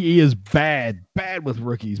 He is bad with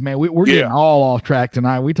rookies, man. We're getting all off track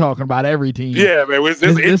tonight. We're talking about every team. Yeah, man. This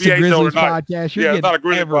NBA show tonight. Podcast. You're getting not a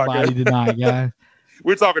Grizzlies everybody podcast tonight, guys.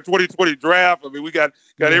 We're talking 2020 draft. I mean, we got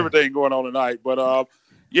everything going on tonight. But I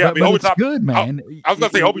mean, Obi Toppin, good, man. I was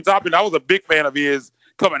gonna say Obi Toppin. I was a big fan of his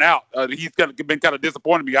coming out. He's been kind of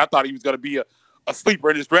disappointing me. I thought he was going to be a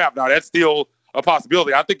sleeper in this draft. Now that's still a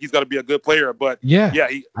possibility. I think he's going to be a good player, but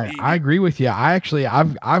I agree with you.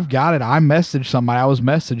 I've got it. I messaged somebody. I was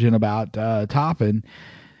messaging about Toppin,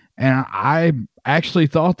 and I actually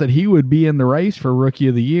thought that he would be in the race for Rookie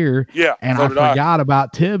of the Year. Yeah, and I forgot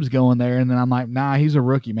about Tibbs going there, and then I'm like, nah, he's a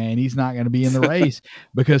rookie, man. He's not going to be in the race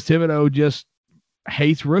because Thibodeau just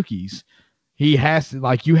hates rookies. He has to,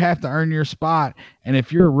 like, you have to earn your spot. And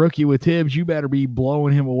if you're a rookie with Tibbs, you better be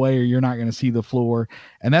blowing him away or you're not going to see the floor.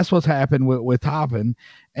 And that's what's happened with Toppin.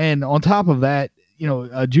 And on top of that, you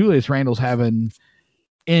know, Julius Randle's having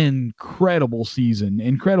incredible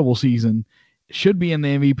season. Should be in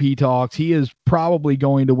the MVP talks. He is probably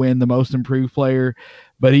going to win the most improved player,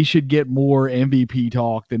 but he should get more MVP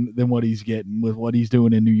talk than what he's getting with what he's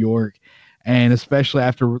doing in New York. And especially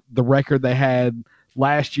after the record they had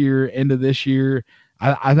last year into this year,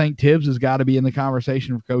 I think Tibbs has got to be in the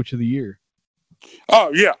conversation for Coach of the Year.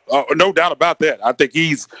 Oh, yeah. No doubt about that. I think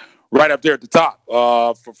he's right up there at the top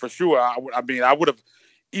for sure. I would have,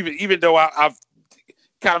 even though I've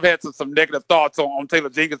kind of had some negative thoughts on Taylor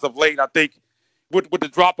Jenkins of late, I think with the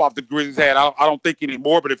drop-off the Grizzlies had, I don't think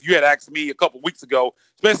anymore. But if you had asked me a couple weeks ago,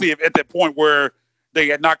 especially if at that point where they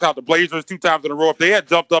had knocked out the Blazers 2 times in a row, if they had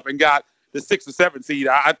jumped up and got the 6 or 7 seed,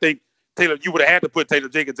 I think Taylor, you would have had to put Taylor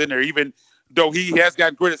Jenkins in there, even though he has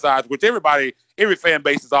gotten criticized, which every fan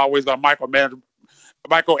base is always going to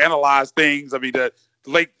microanalyze things. I mean, the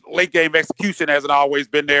late game execution hasn't always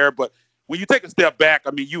been there, but when you take a step back,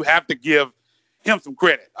 I mean, you have to give him some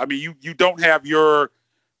credit. I mean, you don't have the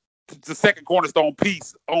second cornerstone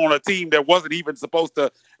piece on a team that wasn't even supposed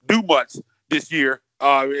to do much this year,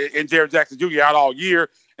 and Jaren Jackson Jr. out all year,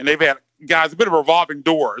 and they've had guys a bit of a revolving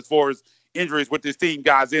door as far as injuries with this team,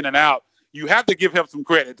 guys in and out. You have to give him some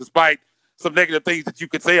credit, despite some negative things that you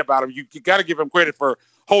could say about him. You got to give him credit for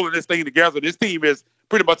holding this thing together. This team is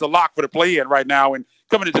pretty much a lock for the play-in right now, and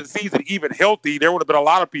coming into the season even healthy, there would have been a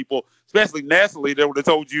lot of people, especially nationally, that would have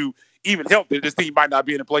told you even healthy, this team might not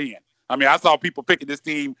be in the play-in. I mean, I saw people picking this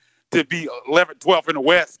team to be 11th, 12th in the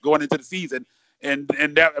West going into the season, and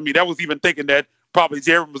that, I mean, that was even thinking that probably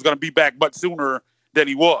Jaren was going to be back much sooner than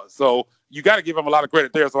he was. So you got to give him a lot of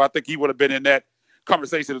credit there. So I think he would have been in that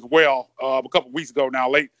conversation as well a couple of weeks ago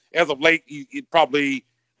now. As of late, he probably,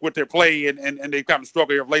 with their play and they kind of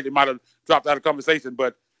struggled here of late, they might have dropped out of conversation.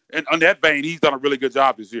 But on that vein, he's done a really good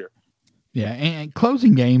job this year. Yeah, and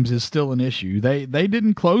closing games is still an issue. They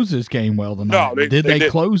didn't close this game well tonight. No, did they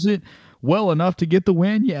close it well enough to get the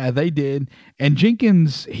win? Yeah, they did. And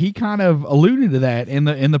Jenkins, he kind of alluded to that in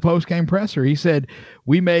the post-game presser. He said,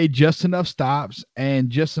 we made just enough stops and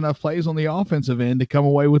just enough plays on the offensive end to come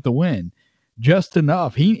away with the win. Just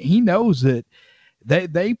enough. He knows that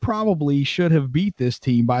they probably should have beat this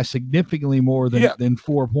team by significantly more than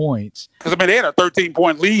 4 points. Because, I mean, they had a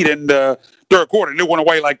 13-point lead in the third quarter, and it went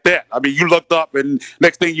away like that. I mean, you looked up, and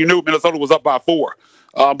next thing you knew, Minnesota was up by 4.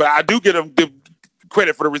 But I do give them the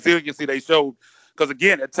credit for the resiliency they showed. Because,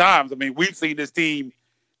 again, at times, I mean, we've seen this team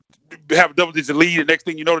have a double-digit lead, and next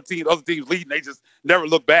thing you know, the other team's leading. They just never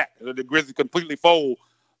look back. The Grizzlies completely fold.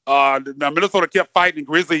 Now, Minnesota kept fighting, and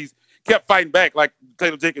Grizzlies kept fighting back, like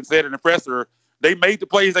Taylor Jenkins said in the presser. They made the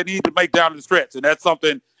plays they needed to make down the stretch, and that's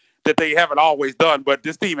something that they haven't always done. But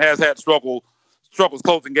this team has had struggles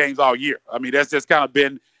closing games all year. I mean, that's just kind of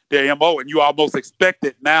been their MO, and you almost expect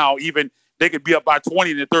it now. Even they could be up by 20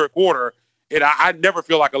 in the third quarter, and I never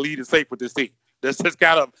feel like a lead is safe with this team. That's just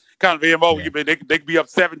kind of the MO. Yeah. They could be up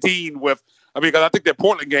 17 with. I mean, because I think that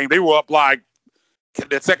Portland game, they were up like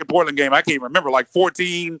that second Portland game. I can't remember, like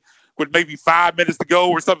 14 with maybe 5 minutes to go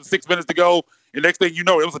or something, 6 minutes to go. And next thing you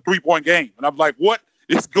know, it was a 3-point game. And I'm like, what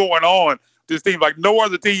is going on? This team, like no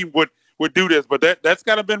other team would do this. But that's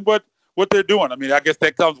kind of been what they're doing. I mean, I guess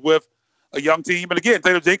that comes with a young team. And again,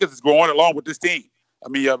 Taylor Jenkins is growing along with this team. I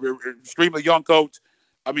mean, extremely young coach.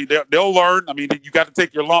 I mean, they'll learn. I mean, you got to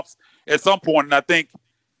take your lumps at some point. And I think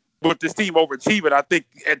with this team overachieving, I think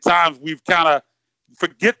at times we've kind of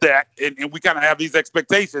forget that. And we kind of have these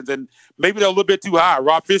expectations. And maybe they're a little bit too high.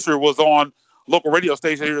 Rob Fisher was on a local radio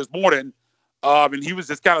station here this morning. And he was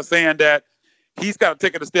just kind of saying that he's kind of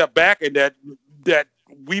taking a step back and that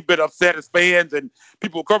we've been upset as fans and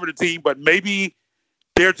people who cover the team, but maybe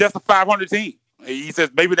they're just a 500 team. He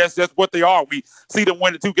says maybe that's just what they are. We see them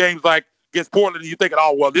win the 2 games like against Portland, and you're thinking,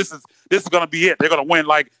 oh, well, this is going to be it. They're going to win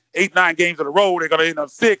like 8, 9 games in a row. They're going to end up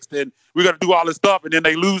 6th, and we're going to do all this stuff, and then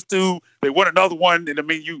they lose 2. They win another one, and I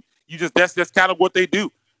mean, you just that's just kind of what they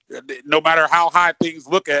do. No matter how high things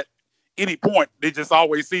look at any point, it just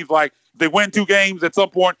always seems like they win 2 games at some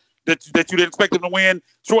point that you didn't expect them to win.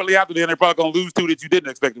 Shortly after then, they're probably going to lose 2 that you didn't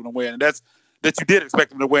expect them to win, and that you did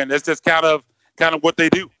expect them to win. That's just kind of what they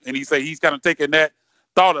do. And he say he's kind of taking that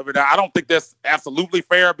thought of it. Now, I don't think that's absolutely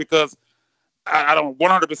fair because I don't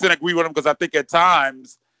 100% agree with him because I think at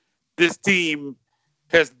times this team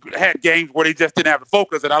has had games where they just didn't have the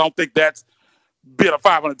focus, and I don't think that's being a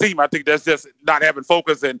 500 team. I think that's just not having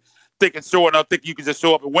focus and thinking showing up, think you can just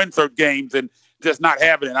show up and win certain games and just not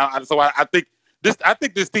having it. So I think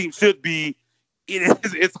this team should be.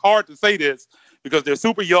 It's hard to say this because they're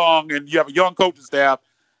super young and you have a young coaching staff.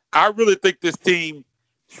 I really think this team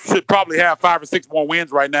should probably have 5 or 6 more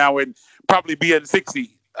wins right now and probably be in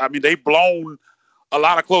 60. I mean, they've blown a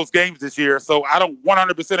lot of close games this year. So I don't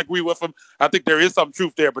 100% agree with him. I think there is some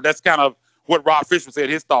truth there, but that's kind of what Rob Fisher said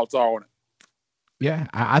his thoughts are on it. Yeah,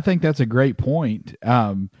 I think that's a great point.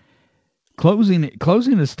 Closing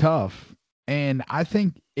is tough. And I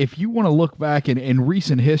think if you want to look back in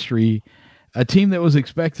recent history, a team that was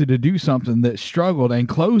expected to do something that struggled, and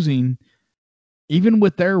closing, even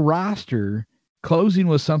with their roster, closing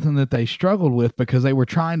was something that they struggled with because they were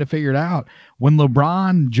trying to figure it out. When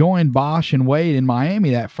LeBron joined Bosh and Wade in Miami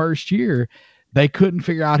that first year, they couldn't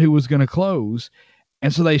figure out who was going to close.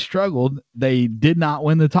 And so they struggled. They did not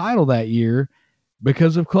win the title that year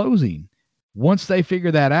because of closing. Once they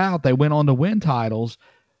figured that out, they went on to win titles.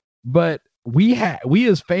 But we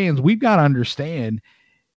as fans, we've got to understand,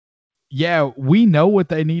 yeah, we know what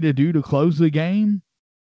they need to do to close the game,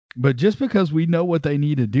 but just because we know what they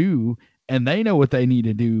need to do and they know what they need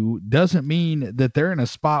to do doesn't mean that they're in a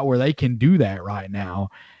spot where they can do that right now.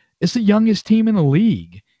 It's the youngest team in the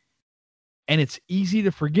league. And it's easy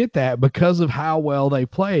to forget that because of how well they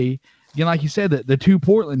play. Again, like you said, the two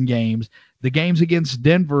Portland games, the games against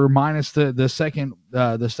Denver minus the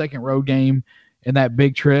second road game in that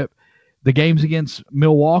big trip, the games against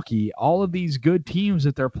Milwaukee, all of these good teams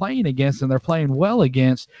that they're playing against and they're playing well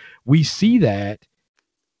against, we see that,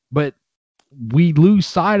 but we lose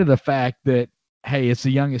sight of the fact that, hey, it's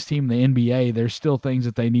the youngest team in the NBA. There's still things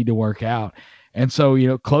that they need to work out. And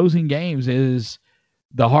so, closing games is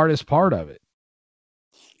the hardest part of it.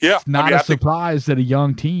 Yeah. It's not a surprise that a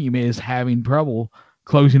young team is having trouble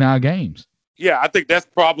closing out games. Yeah, I think that's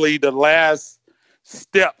probably the last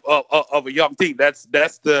step of a young team. That's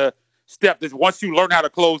the step that once you learn how to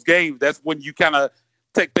close games, that's when you kind of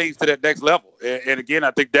take things to that next level. And again,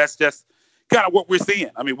 I think that's just kind of what we're seeing.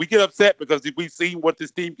 I mean, we get upset because we've seen what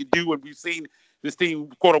this team can do, and we've seen this team,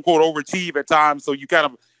 quote unquote, overachieve at times. So you kind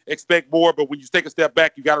of expect more. But when you take a step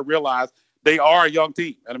back, you got to realize they are a young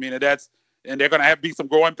team. And I mean, and they're going to be some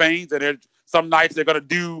growing pains. And some nights they're going to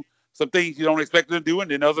do some things you don't expect them to do, and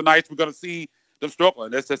then other nights we're going to see them struggle.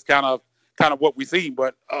 And that's just kind of what we see.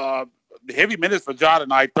 But the heavy minutes for Ja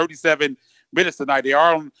tonight, 37 minutes tonight. They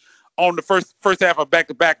are on the first half of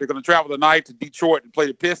back-to-back. They're going to travel tonight to Detroit and play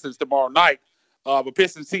the Pistons tomorrow night. A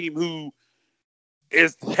Pistons team who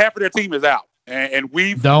is half of their team is out, and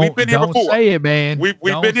we've been here before. Don't say it, man. We've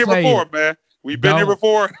been here before, man. We've been here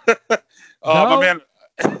before. My man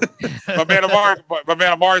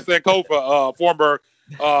Amari Sankofa, former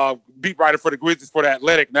beat writer for the Grizzlies for the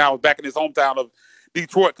Athletic, now back in his hometown of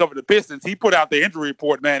Detroit, covering the Pistons. He put out the injury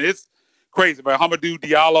report. Man, it's crazy, man. Hamidou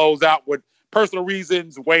Diallo's out with personal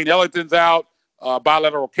reasons. Wayne Ellington's out,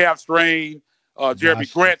 bilateral calf strain. Jeremy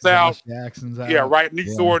Grant's out. Josh Jackson's out. Yeah, right knee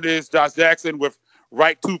soreness. Josh Jackson with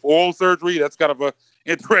right tooth oral surgery. That's kind of an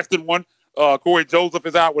interesting one. Corey Joseph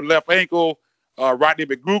is out with left ankle. Rodney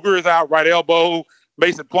McGruger is out, right elbow.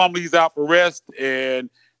 Mason Plumlee's out for rest, and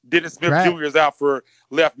Dennis Smith Jr. is out for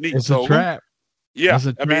left knee. It's a trap. Yeah,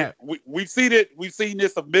 I mean, we've seen it. We've seen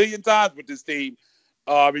this a million times with this team.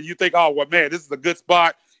 And you think, oh, well, man, this is a good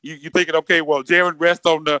spot. You thinking, okay, well, Jaren rests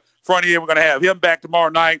on the front end. We're going to have him back tomorrow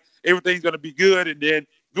night. Everything's going to be good. And then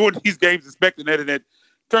going to these games expecting it, and it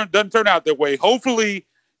doesn't turn out that way. Hopefully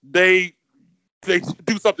they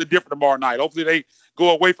do something different tomorrow night. Hopefully they go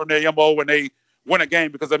away from their MO when they win a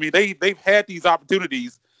game, because, I mean, they've had these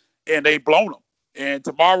opportunities and they've blown them. And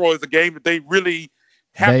tomorrow is a game that they really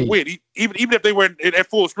have to win. Even if they were at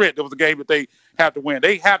full strength, it was a game that they have to win.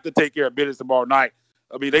 They have to take care of business tomorrow night.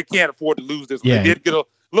 I mean, they can't afford to lose this. Yeah. They did get a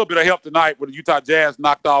little bit of help tonight when the Utah Jazz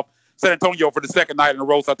knocked off San Antonio for the second night in a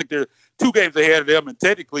row. So I think they're 2 games ahead of them, and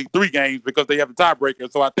technically 3 games because they have the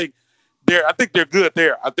tiebreaker. So I think they're good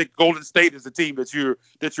there. I think Golden State is the team that you're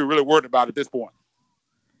really worried about at this point.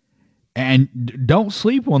 And don't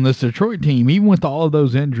sleep on this Detroit team, even with all of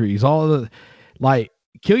those injuries.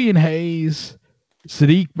 Killian Hayes,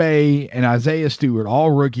 Sadiq Bey, and Isaiah Stewart,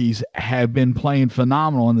 all rookies, have been playing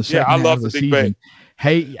phenomenal in the second half of the season.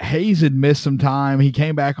 Hayes had missed some time. He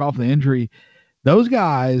came back off the injury. Those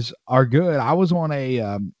guys are good. I was on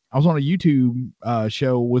a YouTube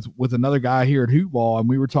show with another guy here at Hoop Ball, and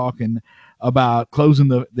we were talking about closing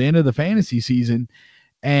the end of the fantasy season,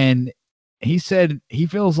 and he said he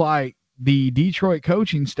feels like the Detroit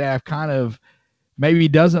coaching staff kind of maybe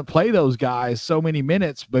doesn't play those guys so many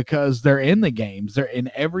minutes because they're in the games. They're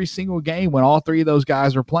in every single game when all 3 of those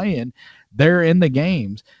guys are playing. They're in the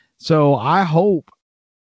games. So I hope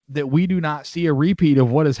that we do not see a repeat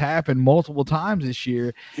of what has happened multiple times this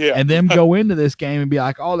year, and them go into this game and be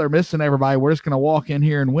like, oh, they're missing everybody. We're just going to walk in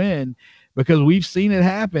here and win, because we've seen it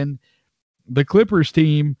happen. The Clippers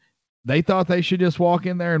team, they thought they should just walk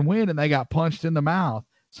in there and win, and they got punched in the mouth.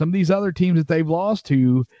 Some of these other teams that they've lost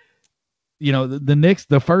to,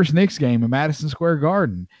 the first Knicks game in Madison Square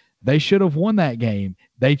Garden, they should have won that game.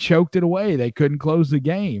 They choked it away. They couldn't close the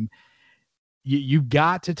game. You've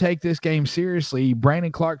got to take this game seriously.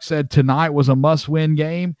 Brandon Clark said tonight was a must-win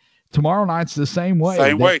game. Tomorrow night's the same way.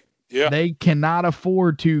 Same way. Yeah. They cannot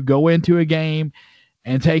afford to go into a game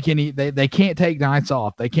and take they can't take nights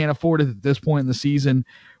off. They can't afford it at this point in the season.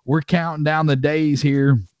 We're counting down the days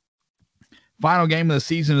here. Final game of the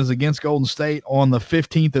season is against Golden State on the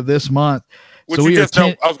 15th of this month. Which so you just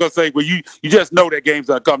know, I was going to say, well, you just know that game's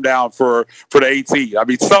going to come down for the AT. I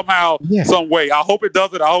mean, somehow, some way. I hope it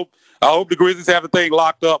doesn't. I hope the Grizzlies have the thing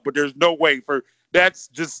locked up, but there's no way that's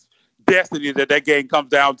just destiny that game comes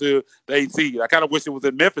down to the AT. I kind of wish it was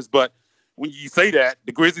in Memphis, but when you say that,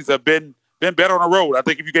 the Grizzlies have been better on the road. I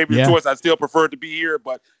think if you gave me the choice, I'd still prefer it to be here,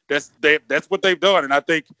 but that's what they've done, and I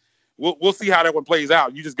think we'll see how that one plays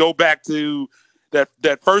out. You just go back to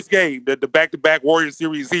that first game, the back-to-back Warriors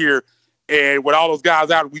series here, and with all those guys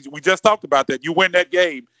out, we just talked about that. You win that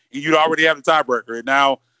game, and you'd already have the tiebreaker, and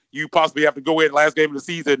now you possibly have to go in last game of the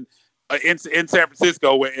season in San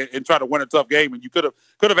Francisco and try to win a tough game, and you could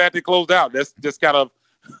have had to close out. That's just kind of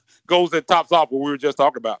goes and tops off what we were just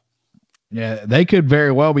talking about. Yeah, they could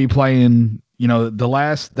very well be playing. They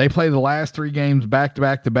play the last three games back to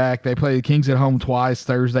back to back. They play the Kings at home twice,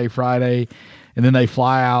 Thursday, Friday, and then they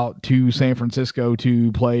fly out to San Francisco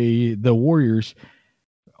to play the Warriors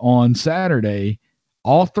on Saturday.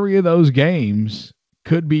 All three of those games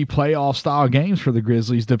could be playoff style games for the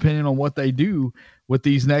Grizzlies, depending on what they do with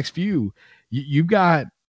these next few. You've got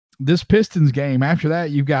this Pistons game. After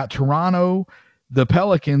that, you've got Toronto, the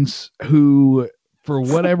Pelicans, who for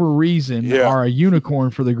whatever reason are a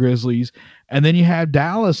unicorn for the Grizzlies. And then you have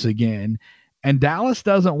Dallas again. And Dallas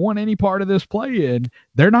doesn't want any part of this play-in.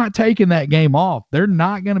 They're not taking that game off. They're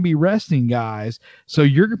not going to be resting guys. So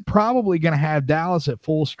you're probably going to have Dallas at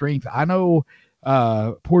full strength. I know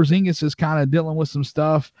Porzingis is kind of dealing with some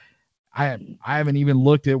stuff. I haven't even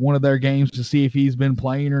looked at one of their games to see if he's been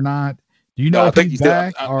playing or not. Do you know if he's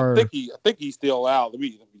back? I think he's still out. Let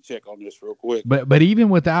me check on this real quick. But even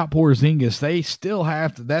without Porzingis, they still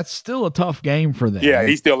have to. That's still a tough game for them. Yeah,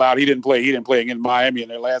 he's still out. He didn't play against Miami in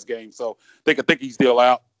their last game, so I think he's still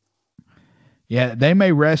out. Yeah, they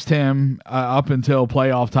may rest him up until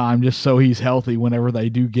playoff time just so he's healthy whenever they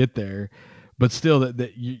do get there. But still,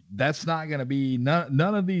 that's not going to be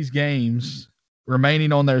none of these games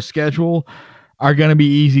remaining on their schedule are going to be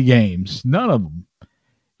easy games. None of them.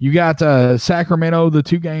 You got Sacramento, the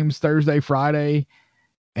two games Thursday, Friday,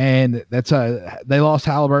 and that's they lost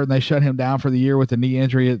Halliburton. They shut him down for the year with a knee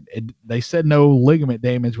injury. They said no ligament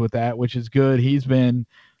damage with that, which is good. He's been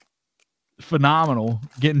phenomenal,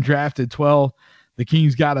 getting drafted 12. The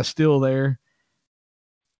Kings got a steal there.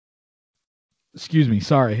 Excuse me,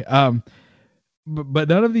 sorry. But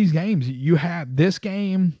none of these games, you have this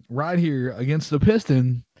game right here against the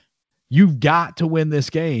Pistons. You've got to win this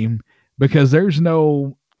game because there's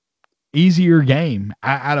no easier game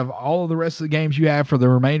out of all of the rest of the games you have for the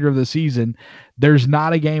remainder of the season. There's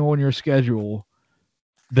not a game on your schedule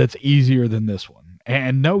that's easier than this one.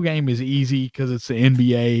 And no game is easy because it's the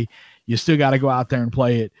NBA. You still got to go out there and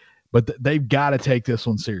play it, but they've got to take this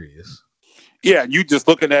one serious. Yeah, you just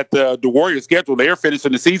looking at the Warriors schedule, they're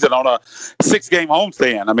finishing the season on a 6-game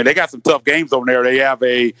homestand. I mean, they got some tough games over there. They have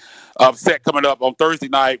a set coming up on Thursday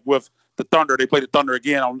night with the Thunder. They play the Thunder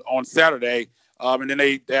again on Saturday. And then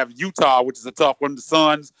they have Utah, which is a tough one. The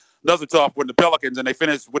Suns, another tough one. The Pelicans, and they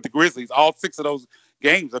finish with the Grizzlies. All 6 of those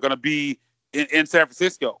games are going to be in San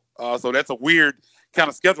Francisco. So that's a weird kind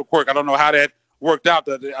of schedule quirk. I don't know how that worked out.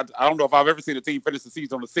 I don't know if I've ever seen a team finish the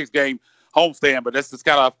season on a 6-game homestand, but that's just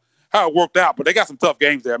kind of how it worked out. But they got some tough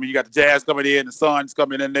games there. I mean, you got the Jazz coming in, the Suns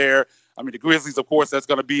coming in there. I mean, the Grizzlies, of course, that's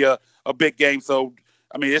going to be a big game. So,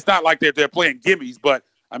 I mean, it's not like they're playing gimmies, but,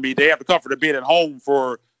 I mean, they have the comfort of being at home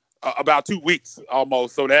for about 2 weeks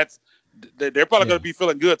almost. So they're probably going to be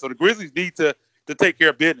feeling good. So the Grizzlies need to take care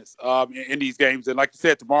of business in these games. And like you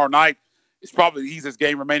said, tomorrow night is probably the easiest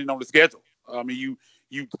game remaining on the schedule. I mean,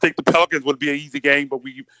 you think the Pelicans would be an easy game, but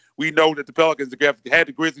we know that the Pelicans had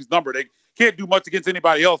the Grizzlies number. They can't do much against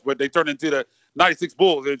anybody else, but they turn into the 96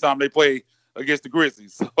 Bulls every time they play against the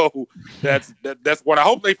Grizzlies. So that's what I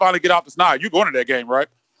hope they finally get off the snide. You're going to that game, right?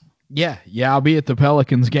 Yeah, I'll be at the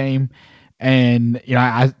Pelicans game, and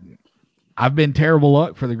I've been terrible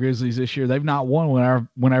luck for the Grizzlies this year. They've not won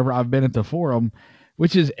whenever I've been at the Forum,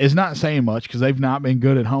 which is not saying much because they've not been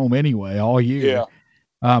good at home anyway all year. Yeah.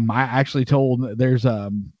 I actually told there's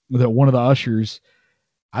one of the ushers.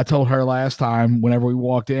 I told her last time whenever we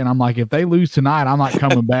walked in, I'm like, if they lose tonight, I'm not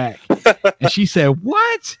coming back. And she said,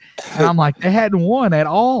 what? And I'm like, they hadn't won at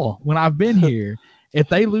all when I've been here. if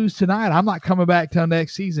they lose tonight, I'm not coming back till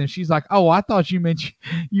next season. She's like, oh, I thought you meant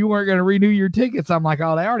you weren't going to renew your tickets. I'm like,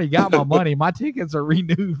 oh, they already got my money. My tickets are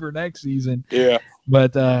renewed for next season. Yeah.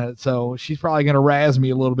 But so she's probably going to razz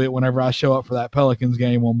me a little bit whenever I show up for that Pelicans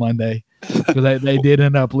game on Monday, because they did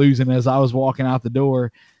end up losing as I was walking out the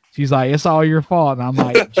door. She's like, it's all your fault. And I'm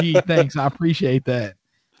like, gee, thanks. I appreciate that.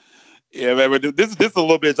 Yeah, man. But this is a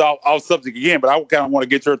little bit off subject again, but I kind of want to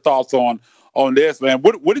get your thoughts on this, man.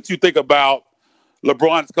 What did you think about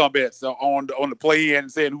LeBron's comments on the play-in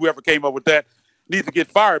and saying whoever came up with that needs to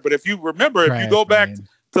get fired? But if you remember, if you go back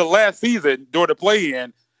to last season during the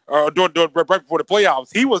play-in or during right before the playoffs,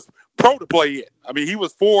 he was pro the play-in. I mean, he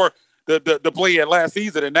was for the play-in last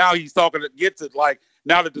season, and now he's talking to get to like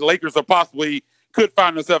now that the Lakers are possibly could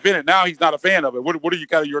find themselves in it. Now he's not a fan of it. What are you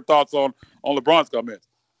kind of your thoughts on LeBron's comments?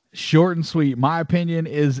 Short and sweet. My opinion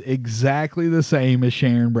is exactly the same as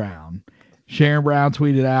Sharon Brown. Sharon Brown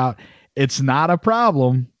tweeted out, it's not a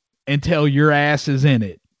problem until your ass is in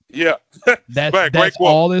it. Yeah. That's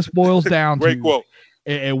all this boils down to. Great quote.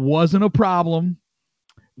 It wasn't a problem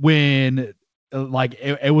when,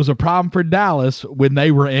 it was a problem for Dallas when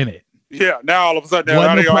they were in it. Yeah. Now all of a sudden,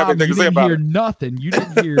 now they don't have anything to say about it. You didn't hear nothing. You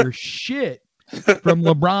didn't hear shit from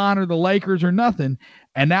LeBron or the Lakers or nothing.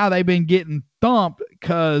 And now they've been getting thumped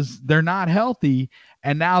because they're not healthy.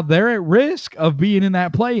 And now they're at risk of being in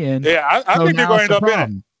that play-in. Yeah, I think they're going to end up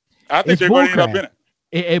in it. I think they're going to end up in it.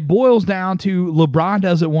 It boils down to LeBron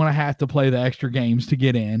doesn't want to have to play the extra games to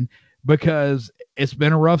get in because it's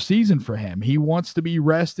been a rough season for him. He wants to be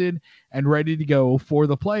rested and ready to go for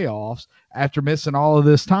the playoffs after missing all of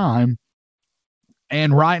this time.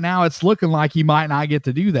 And right now it's looking like he might not get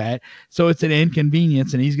to do that. So it's an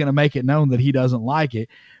inconvenience, and he's going to make it known that he doesn't like it.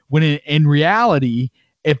 When in reality,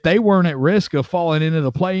 if they weren't at risk of falling into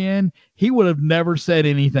the play-in, he would have never said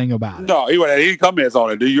anything about it. No, he would have any comments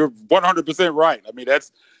on it. You're 100% right. I mean,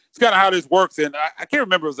 it's kind of how this works. And I can't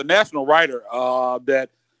remember. It was a national writer that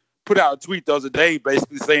put out a tweet the other day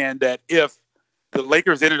basically saying that if the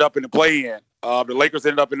Lakers ended up in the play-in, on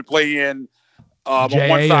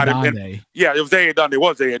one side. Yeah, it was Jay Dunday. It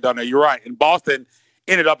was Jay Dunday. You're right. And Boston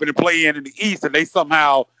ended up in the play-in in the East, and they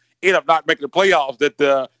somehow ended up not making the playoffs, that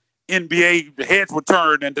the NBA heads would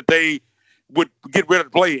turn and that they would get rid of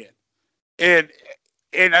the play-in. And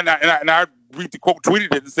I read the quote,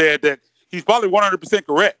 tweeted it and said that he's probably 100%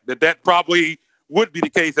 correct, that probably would be the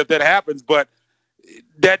case if that happens. But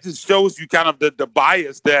that just shows you kind of the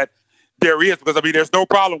bias that there is, because, I mean, there's no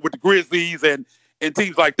problem with the Grizzlies and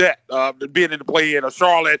teams like that being in the play-in, or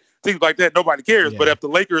Charlotte, teams like that, nobody cares. Yeah. But if the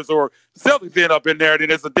Lakers or Celtics end up in there,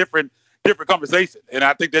 then it's a different conversation. And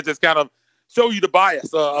I think that just kind of show you the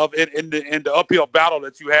bias of in the uphill battle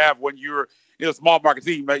that you have when you're in a small market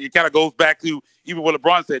team. It kind of goes back to even what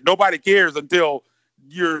LeBron said. Nobody cares until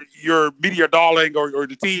your media darling or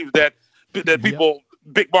the teams that people,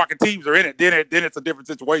 big market teams are in it. Then it's a different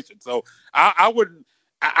situation. So I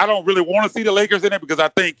don't really want to see the Lakers in it, because I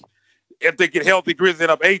think if they get healthy, Grizzlies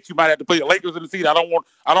end up 8, you might have to play the Lakers in the seat. I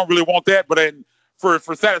don't really want that. But then for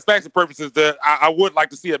satisfaction purposes, I would like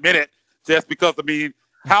to see a minute, just because, I mean,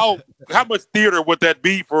 how much theater would that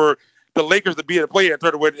be for the Lakers to be in a play-in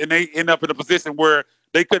tournament and they end up in a position where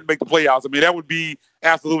they couldn't make the playoffs? I mean, that would be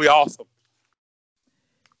absolutely awesome.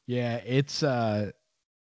 Yeah, it's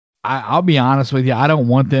I'll be honest with you, I don't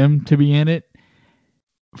want them to be in it.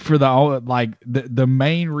 For the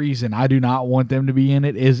main reason I do not want them to be in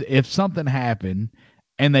it is if something happened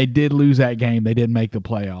and they did lose that game, they didn't make the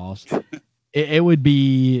playoffs, it would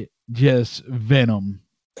be just venom.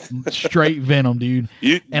 Straight venom, dude.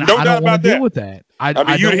 And no I doubt don't want about to that. deal with that. I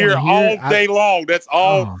mean, you'd hear all day long. That's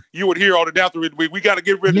all you would hear all the after. We got to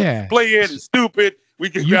get rid of play-in. It's stupid. We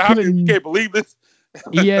can't believe this.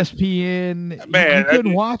 ESPN, man, you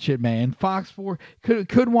couldn't watch it, man. Fox 4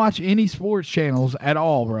 couldn't watch any sports channels at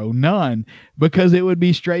all, bro. None, because it would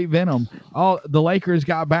be straight venom. All the Lakers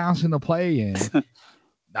got bounced in the play-in. They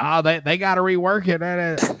got to rework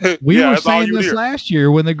it. We were saying this last year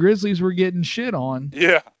when the Grizzlies were getting shit on.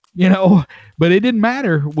 Yeah. But it didn't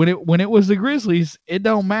matter when it was the Grizzlies. It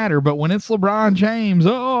don't matter. But when it's LeBron James,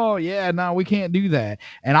 we can't do that.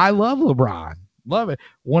 And I love LeBron, love it.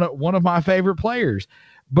 One of my favorite players.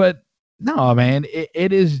 But no, man,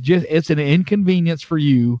 it is just, it's an inconvenience for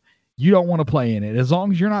you. You don't want to play in it. As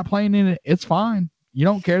long as you're not playing in it, it's fine. You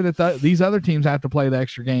don't care that these other teams have to play the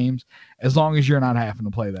extra games, as long as you're not having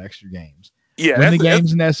to play the extra games. Yeah, when the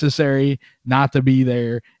game's necessary not to be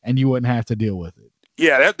there, and you wouldn't have to deal with it.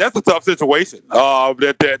 Yeah, that's a tough situation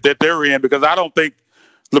that they're in, because I don't think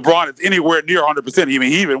LeBron is anywhere near 100%. I mean,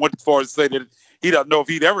 he even went as far as to say that he doesn't know if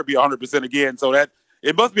he'd ever be 100% again. So that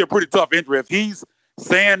it must be a pretty tough injury if he's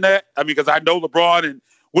saying that. I mean, because I know LeBron and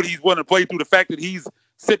what he's willing to play through, the fact that he's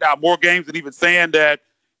sitting out more games and even saying that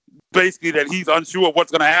basically that he's unsure of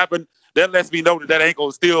what's going to happen, that lets me know that that ankle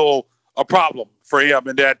is still a problem for him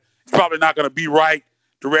and that it's probably not going to be right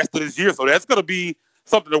the rest of this year. So that's going to be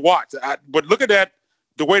something to watch. But look at that,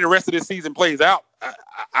 the way the rest of this season plays out.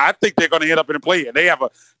 I think they're going to end up in the play-in. They have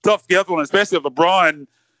a tough schedule, and especially if LeBron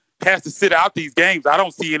has to sit out these games, I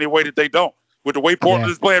don't see any way that they don't. With the way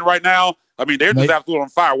Portland is playing right now, I mean, they're just absolutely on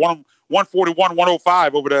fire.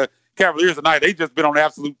 141-105 over the Cavaliers tonight. They've just been on an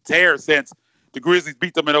absolute tear since the Grizzlies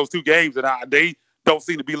beat them in those two games, and they don't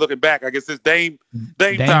seem to be looking back. I guess it's Dame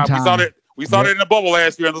time. We saw that in the bubble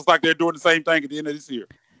last year, and it looks like they're doing the same thing at the end of this year.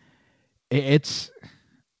 It's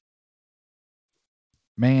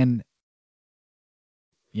man,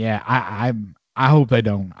 yeah. I hope they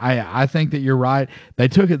don't. I think that you're right. They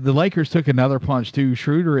took it. The Lakers took another punch too.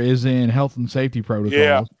 Schroeder is in health and safety protocols.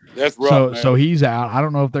 Yeah, that's rough. So he's out. I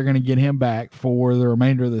don't know if they're going to get him back for the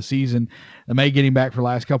remainder of the season. They may get him back for the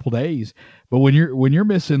last couple of days. But when you're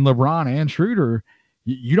missing LeBron and Schroeder,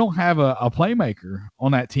 you don't have a playmaker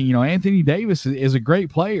on that team. You know, Anthony Davis is a great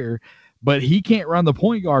player, but he can't run the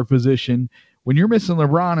point guard position. When you're missing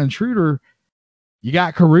LeBron and Schroeder, you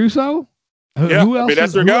got Caruso. Who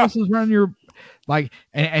else is running your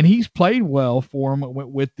and he's played well for him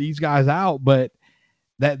with these guys out, but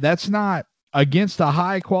that's not against a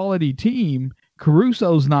high quality team.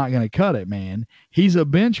 Caruso's not going to cut it, man. He's a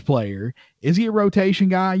bench player. Is he a rotation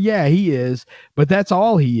guy? Yeah, he is, but that's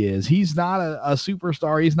all he is. He's not a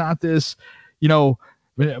superstar. He's not this,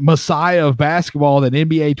 messiah of basketball that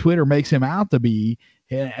NBA Twitter makes him out to be,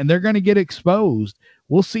 and they're going to get exposed.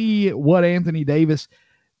 We'll see what Anthony Davis.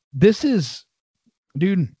 This is,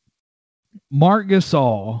 dude, Marc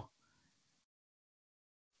Gasol.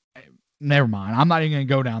 Never mind. I'm not even going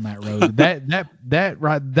to go down that road.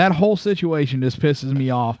 that whole situation just pisses me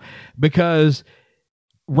off because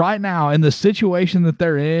right now in the situation that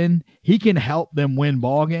they're in, he can help them win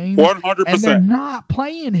ball games. 100%. And they're not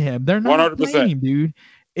playing him. They're not 100%. Playing him, dude.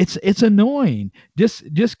 It's annoying.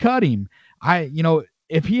 Just cut him.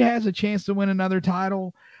 If he has a chance to win another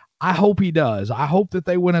title, I hope he does. I hope that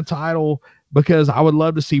they win a title because I would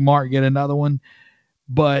love to see Mark get another one.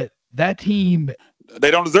 But that team,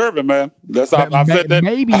 they don't deserve it, man. I've said that.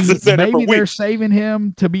 Maybe they're saving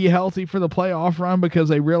him to be healthy for the playoff run because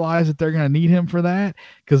they realize that they're going to need him for that,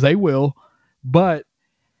 because they will. But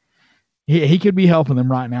he could be helping them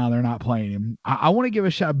right now. They're not playing him. I want to give a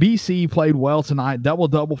shout. BC played well tonight.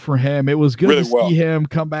 Double for him. It was good to see him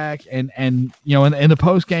come back. And in the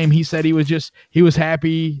post game, he said he was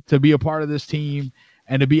happy to be a part of this team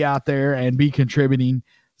and to be out there and be contributing.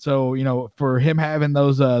 So, for him having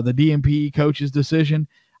those, the DNP coach's decision,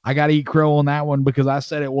 I got to eat crow on that one because I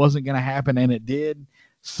said it wasn't going to happen, and it did.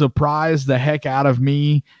 Surprised the heck out of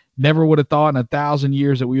me. Never would have thought in 1,000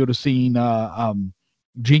 years that we would have seen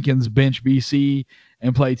Jenkins bench BC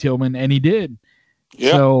and play Tillman, and he did.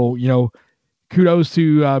 Yeah. So, kudos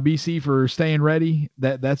to BC for staying ready.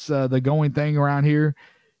 That's the going thing around here.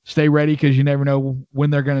 Stay ready because you never know when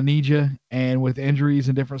they're going to need you. And with injuries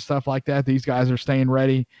and different stuff like that, these guys are staying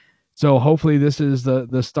ready. So hopefully this is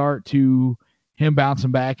the start to him bouncing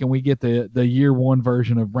back and we get the year one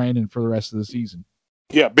version of Brandon for the rest of the season.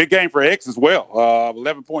 Yeah, big game for X as well.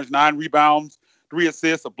 11 points, 9 rebounds, 3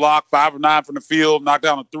 assists, a block, 5 of 9 from the field, knocked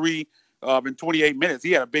down a 3 in 28 minutes.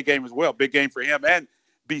 He had a big game as well. Big game for him and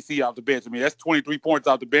BC off the bench. I mean, that's 23 points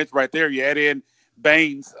off the bench right there. You add in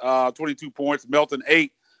Baines, 22 points, Melton,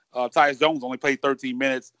 8. Tyus Jones only played 13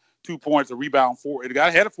 minutes, 2 points, a rebound, 4. It got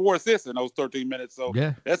ahead of 4 assists in those 13 minutes. So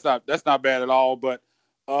that's not bad at all. But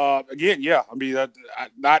again, yeah, I mean,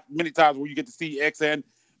 not many times where you get to see X and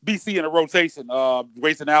BC in a rotation.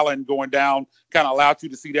 Grayson Allen going down kind of allowed you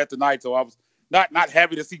to see that tonight. So I was not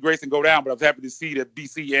happy to see Grayson go down, but I was happy to see that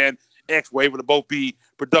BC and X were able to both be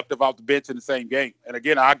productive off the bench in the same game. And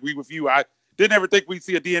again, I agree with you. I didn't ever think we'd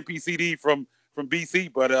see a DNP CD from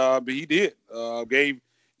BC, but he did.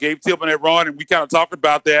 Gave Tillman that run, and we kind of talked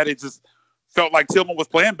about that. It just felt like Tillman was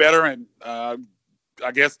playing better, and I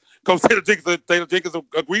guess Coach Taylor Jenkins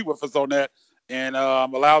agreed with us on that and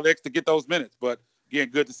allowed X to get those minutes. But again,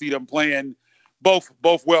 good to see them playing both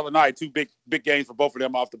well tonight. 2 big games for both of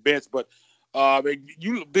them off the bench. But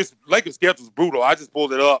this Lakers schedule is brutal. I just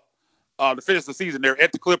pulled it up to finish the season. They're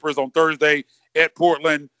at the Clippers on Thursday, at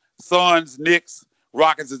Portland, Suns, Knicks,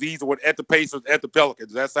 Rockets is easy, at the Pacers, at the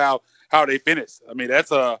Pelicans. That's how they finish. I mean,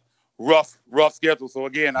 that's a rough schedule. So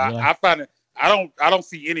again, I find it. I don't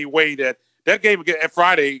see any way that game again at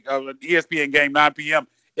Friday, ESPN game 9 p.m.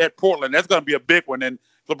 at Portland. That's going to be a big one. And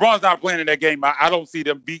LeBron's not playing in that game. I don't see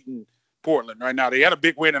them beating Portland right now. They had a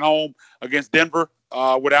big win at home against Denver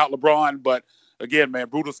without LeBron. But again, man,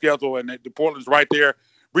 brutal schedule, and the Portland's right there,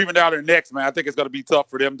 breathing down their necks, man. I think it's going to be tough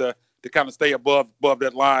for them to kind of stay above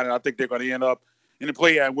that line, and I think they're going to end up in the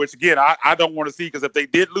play-in, which, again, I don't want to see, because if they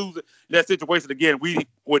did lose in that situation, again, we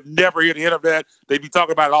would never hear the end of that. They'd be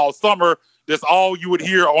talking about it all summer. That's all you would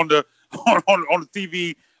hear on the on the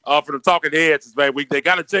TV for the talking heads is, man, they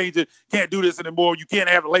got to change it. Can't do this anymore. You can't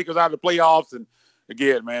have the Lakers out of the playoffs. And,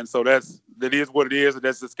 again, man, so that is what it is, and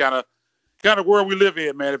that's just kind of where we live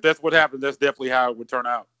in, man. If that's what happens, that's definitely how it would turn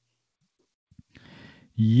out.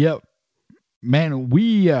 Yep. Man,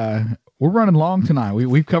 we're running long tonight.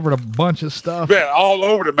 We've covered a bunch of stuff. Yeah, all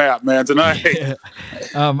over the map, man, tonight. Yeah.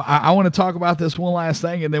 I want to talk about this one last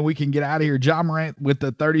thing, and then we can get out of here. Ja Morant with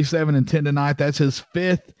the 37 and 10 tonight. That's his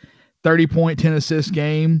fifth 30-point, 10-assist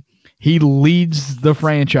game. He leads the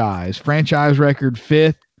franchise record,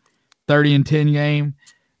 fifth 30 and 10 game.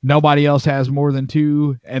 Nobody else has more than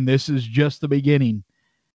two, and this is just the beginning.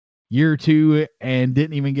 Year two, and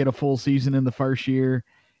didn't even get a full season in the first year.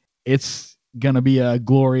 It's going to be a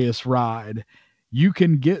glorious ride. You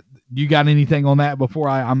got anything on that before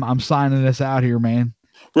I'm signing this out here, man?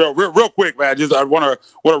 Real quick, man. I want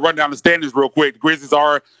to run down the standings real quick. The Grizzlies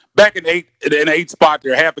are back in eighth spot.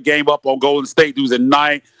 They're half a game up on Golden State, who's in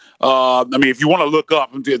ninth. I mean, if you want to look up,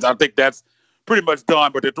 I think that's pretty much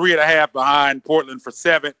done. But they're 3.5 behind Portland for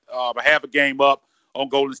seventh, half a game up on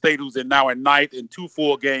Golden State, who's now in ninth, and 2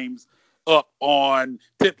 full games up on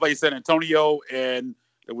 10th place San Antonio, and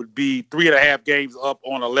it would be 3.5 games up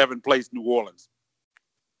on 11th place New Orleans.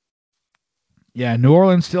 Yeah, New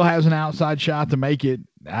Orleans still has an outside shot to make it.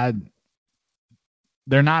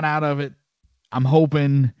 They're not out of it. I'm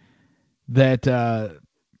hoping that,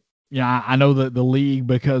 I know that the league,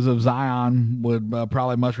 because of Zion, would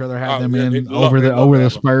probably much rather have them over the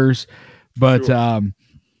Spurs. But, sure.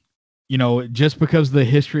 Just because the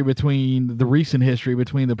recent history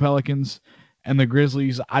between the Pelicans and the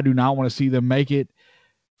Grizzlies, I do not want to see them make it.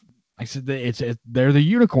 I said they're the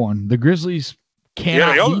unicorn. The Grizzlies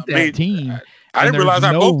cannot beat that team. I didn't realize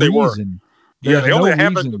how close they were. They only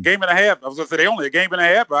have a game and a half. I was going to say they only a game and a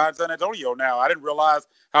half behind San Antonio now. I didn't realize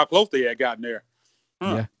how close they had gotten there.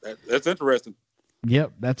 Yeah, that's interesting.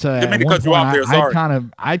 Yep, that's didn't mean to cut you off there. Sorry.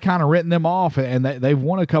 I'd kind of written them off, and they've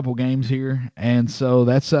won a couple games here, and so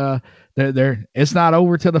that's they're it's not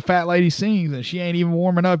over till the fat lady sings, and she ain't even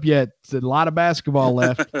warming up yet. It's a lot of basketball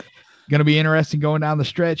left. Going to be interesting going down the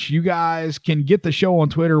stretch. You guys can get the show on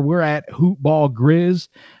Twitter. We're at HoopBallGrizz.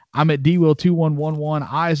 I'm at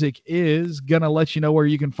DWill2111. Isaac is going to let you know where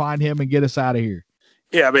you can find him and get us out of here.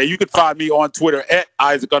 Yeah, man, you can find me on Twitter at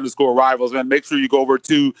Isaac_Rivals, man. Make sure you go over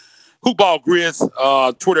to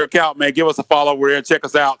HoopBallGrizz Twitter account, man. Give us a follow over there and check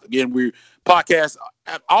us out. Again, we podcast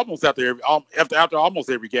almost after almost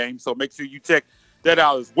every game, so make sure you check that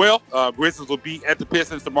out as well. Grizzlies will be at the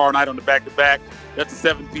Pistons tomorrow night on the back-to-back. That's a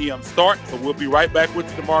 7 p.m. start, so we'll be right back with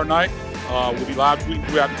you tomorrow night. We'll be live tweeting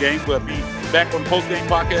throughout the game. We'll be back on the post-game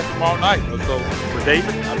podcast tomorrow night. So for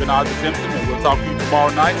David, I've been Isaac Simpson, and we'll talk to you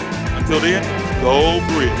tomorrow night. Until then, go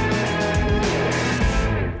Grizz.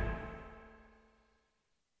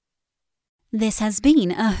 This has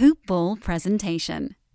been a Hoop Ball presentation.